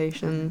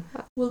reputation.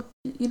 Well,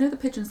 the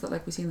pigeons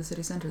that we see in the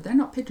city centre, they're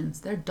not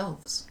pigeons, they're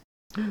doves.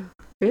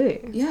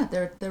 Really? Yeah,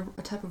 they're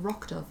a type of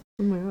rock dove.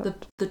 Oh my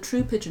God. The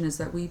true pigeon is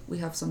that we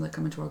have some that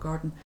come into our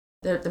garden.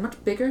 They're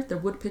much bigger. They're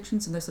wood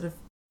pigeons, and they're sort of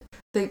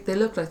they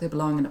look like they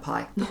belong in a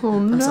pie. Oh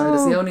no! I'm sorry,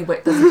 that's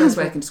the best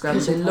way I can describe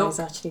it. They look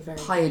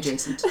pie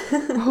adjacent.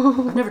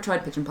 I've never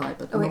tried pigeon pie,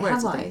 but I'm aware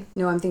have I?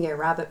 No, I'm thinking a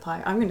rabbit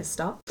pie. I'm going to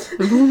stop.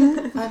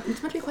 It's meant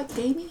to be quite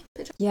gamey,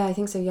 pigeon. Yeah, I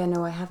think so. Yeah,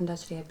 no, I haven't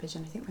actually had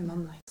pigeon. I think my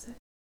mum likes it.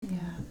 Yeah,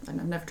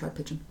 I've never tried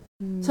pigeon.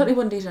 Certainly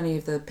wouldn't eat any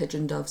of the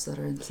pigeon doves that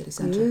are in the city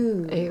centre.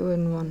 I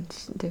wouldn't want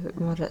to do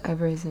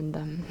whatever is in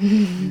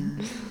them.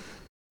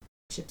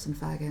 Chips and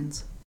fag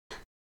ends.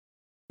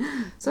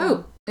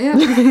 So, yeah,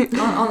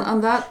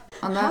 on that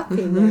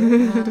Happy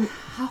note.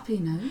 happy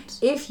note.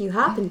 If you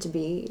happen to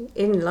be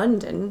in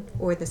London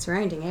or the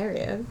surrounding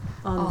area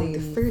on the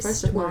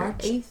 1st of or March.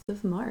 8th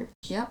of March,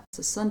 Yeah, it's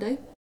a Sunday.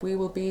 We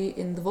will be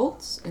in the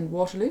vaults in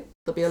Waterloo.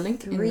 There'll be a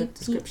link in 3 the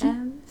description.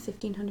 p.m,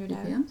 1500 3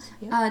 hours. p.m.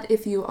 Yep. And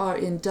if you are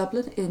in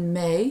Dublin in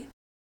May,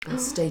 then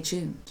stay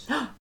tuned.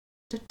 Da,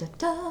 da,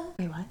 da.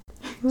 Wait, what?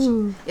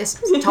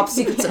 Yes, top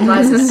secret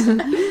surprises.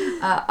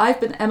 I've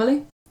been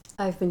Emily.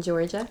 I've been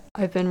Georgia.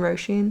 I've been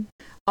Roisin.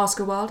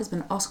 Oscar Wilde has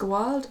been Oscar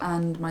Wilde,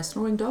 and my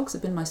snoring dogs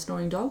have been my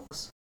snoring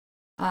dogs.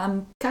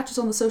 Catch us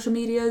on the social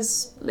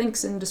medias,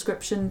 links in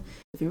description.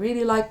 If you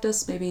really liked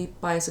us, maybe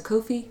buy us a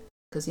Ko-fi,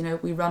 because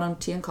we run on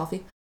tea and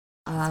coffee.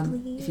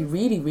 If you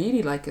really,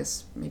 really like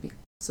us, maybe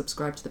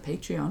subscribe to the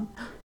Patreon.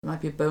 There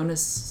might be a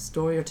bonus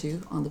story or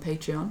two on the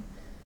Patreon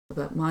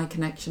about my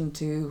connection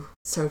to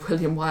Sir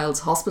William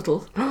Wilde's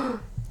hospital.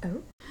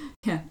 Oh.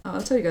 Yeah,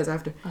 I'll tell you guys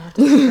after. I'll have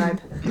to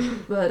subscribe.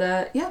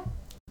 But yeah,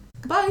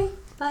 goodbye.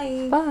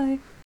 Bye. Bye.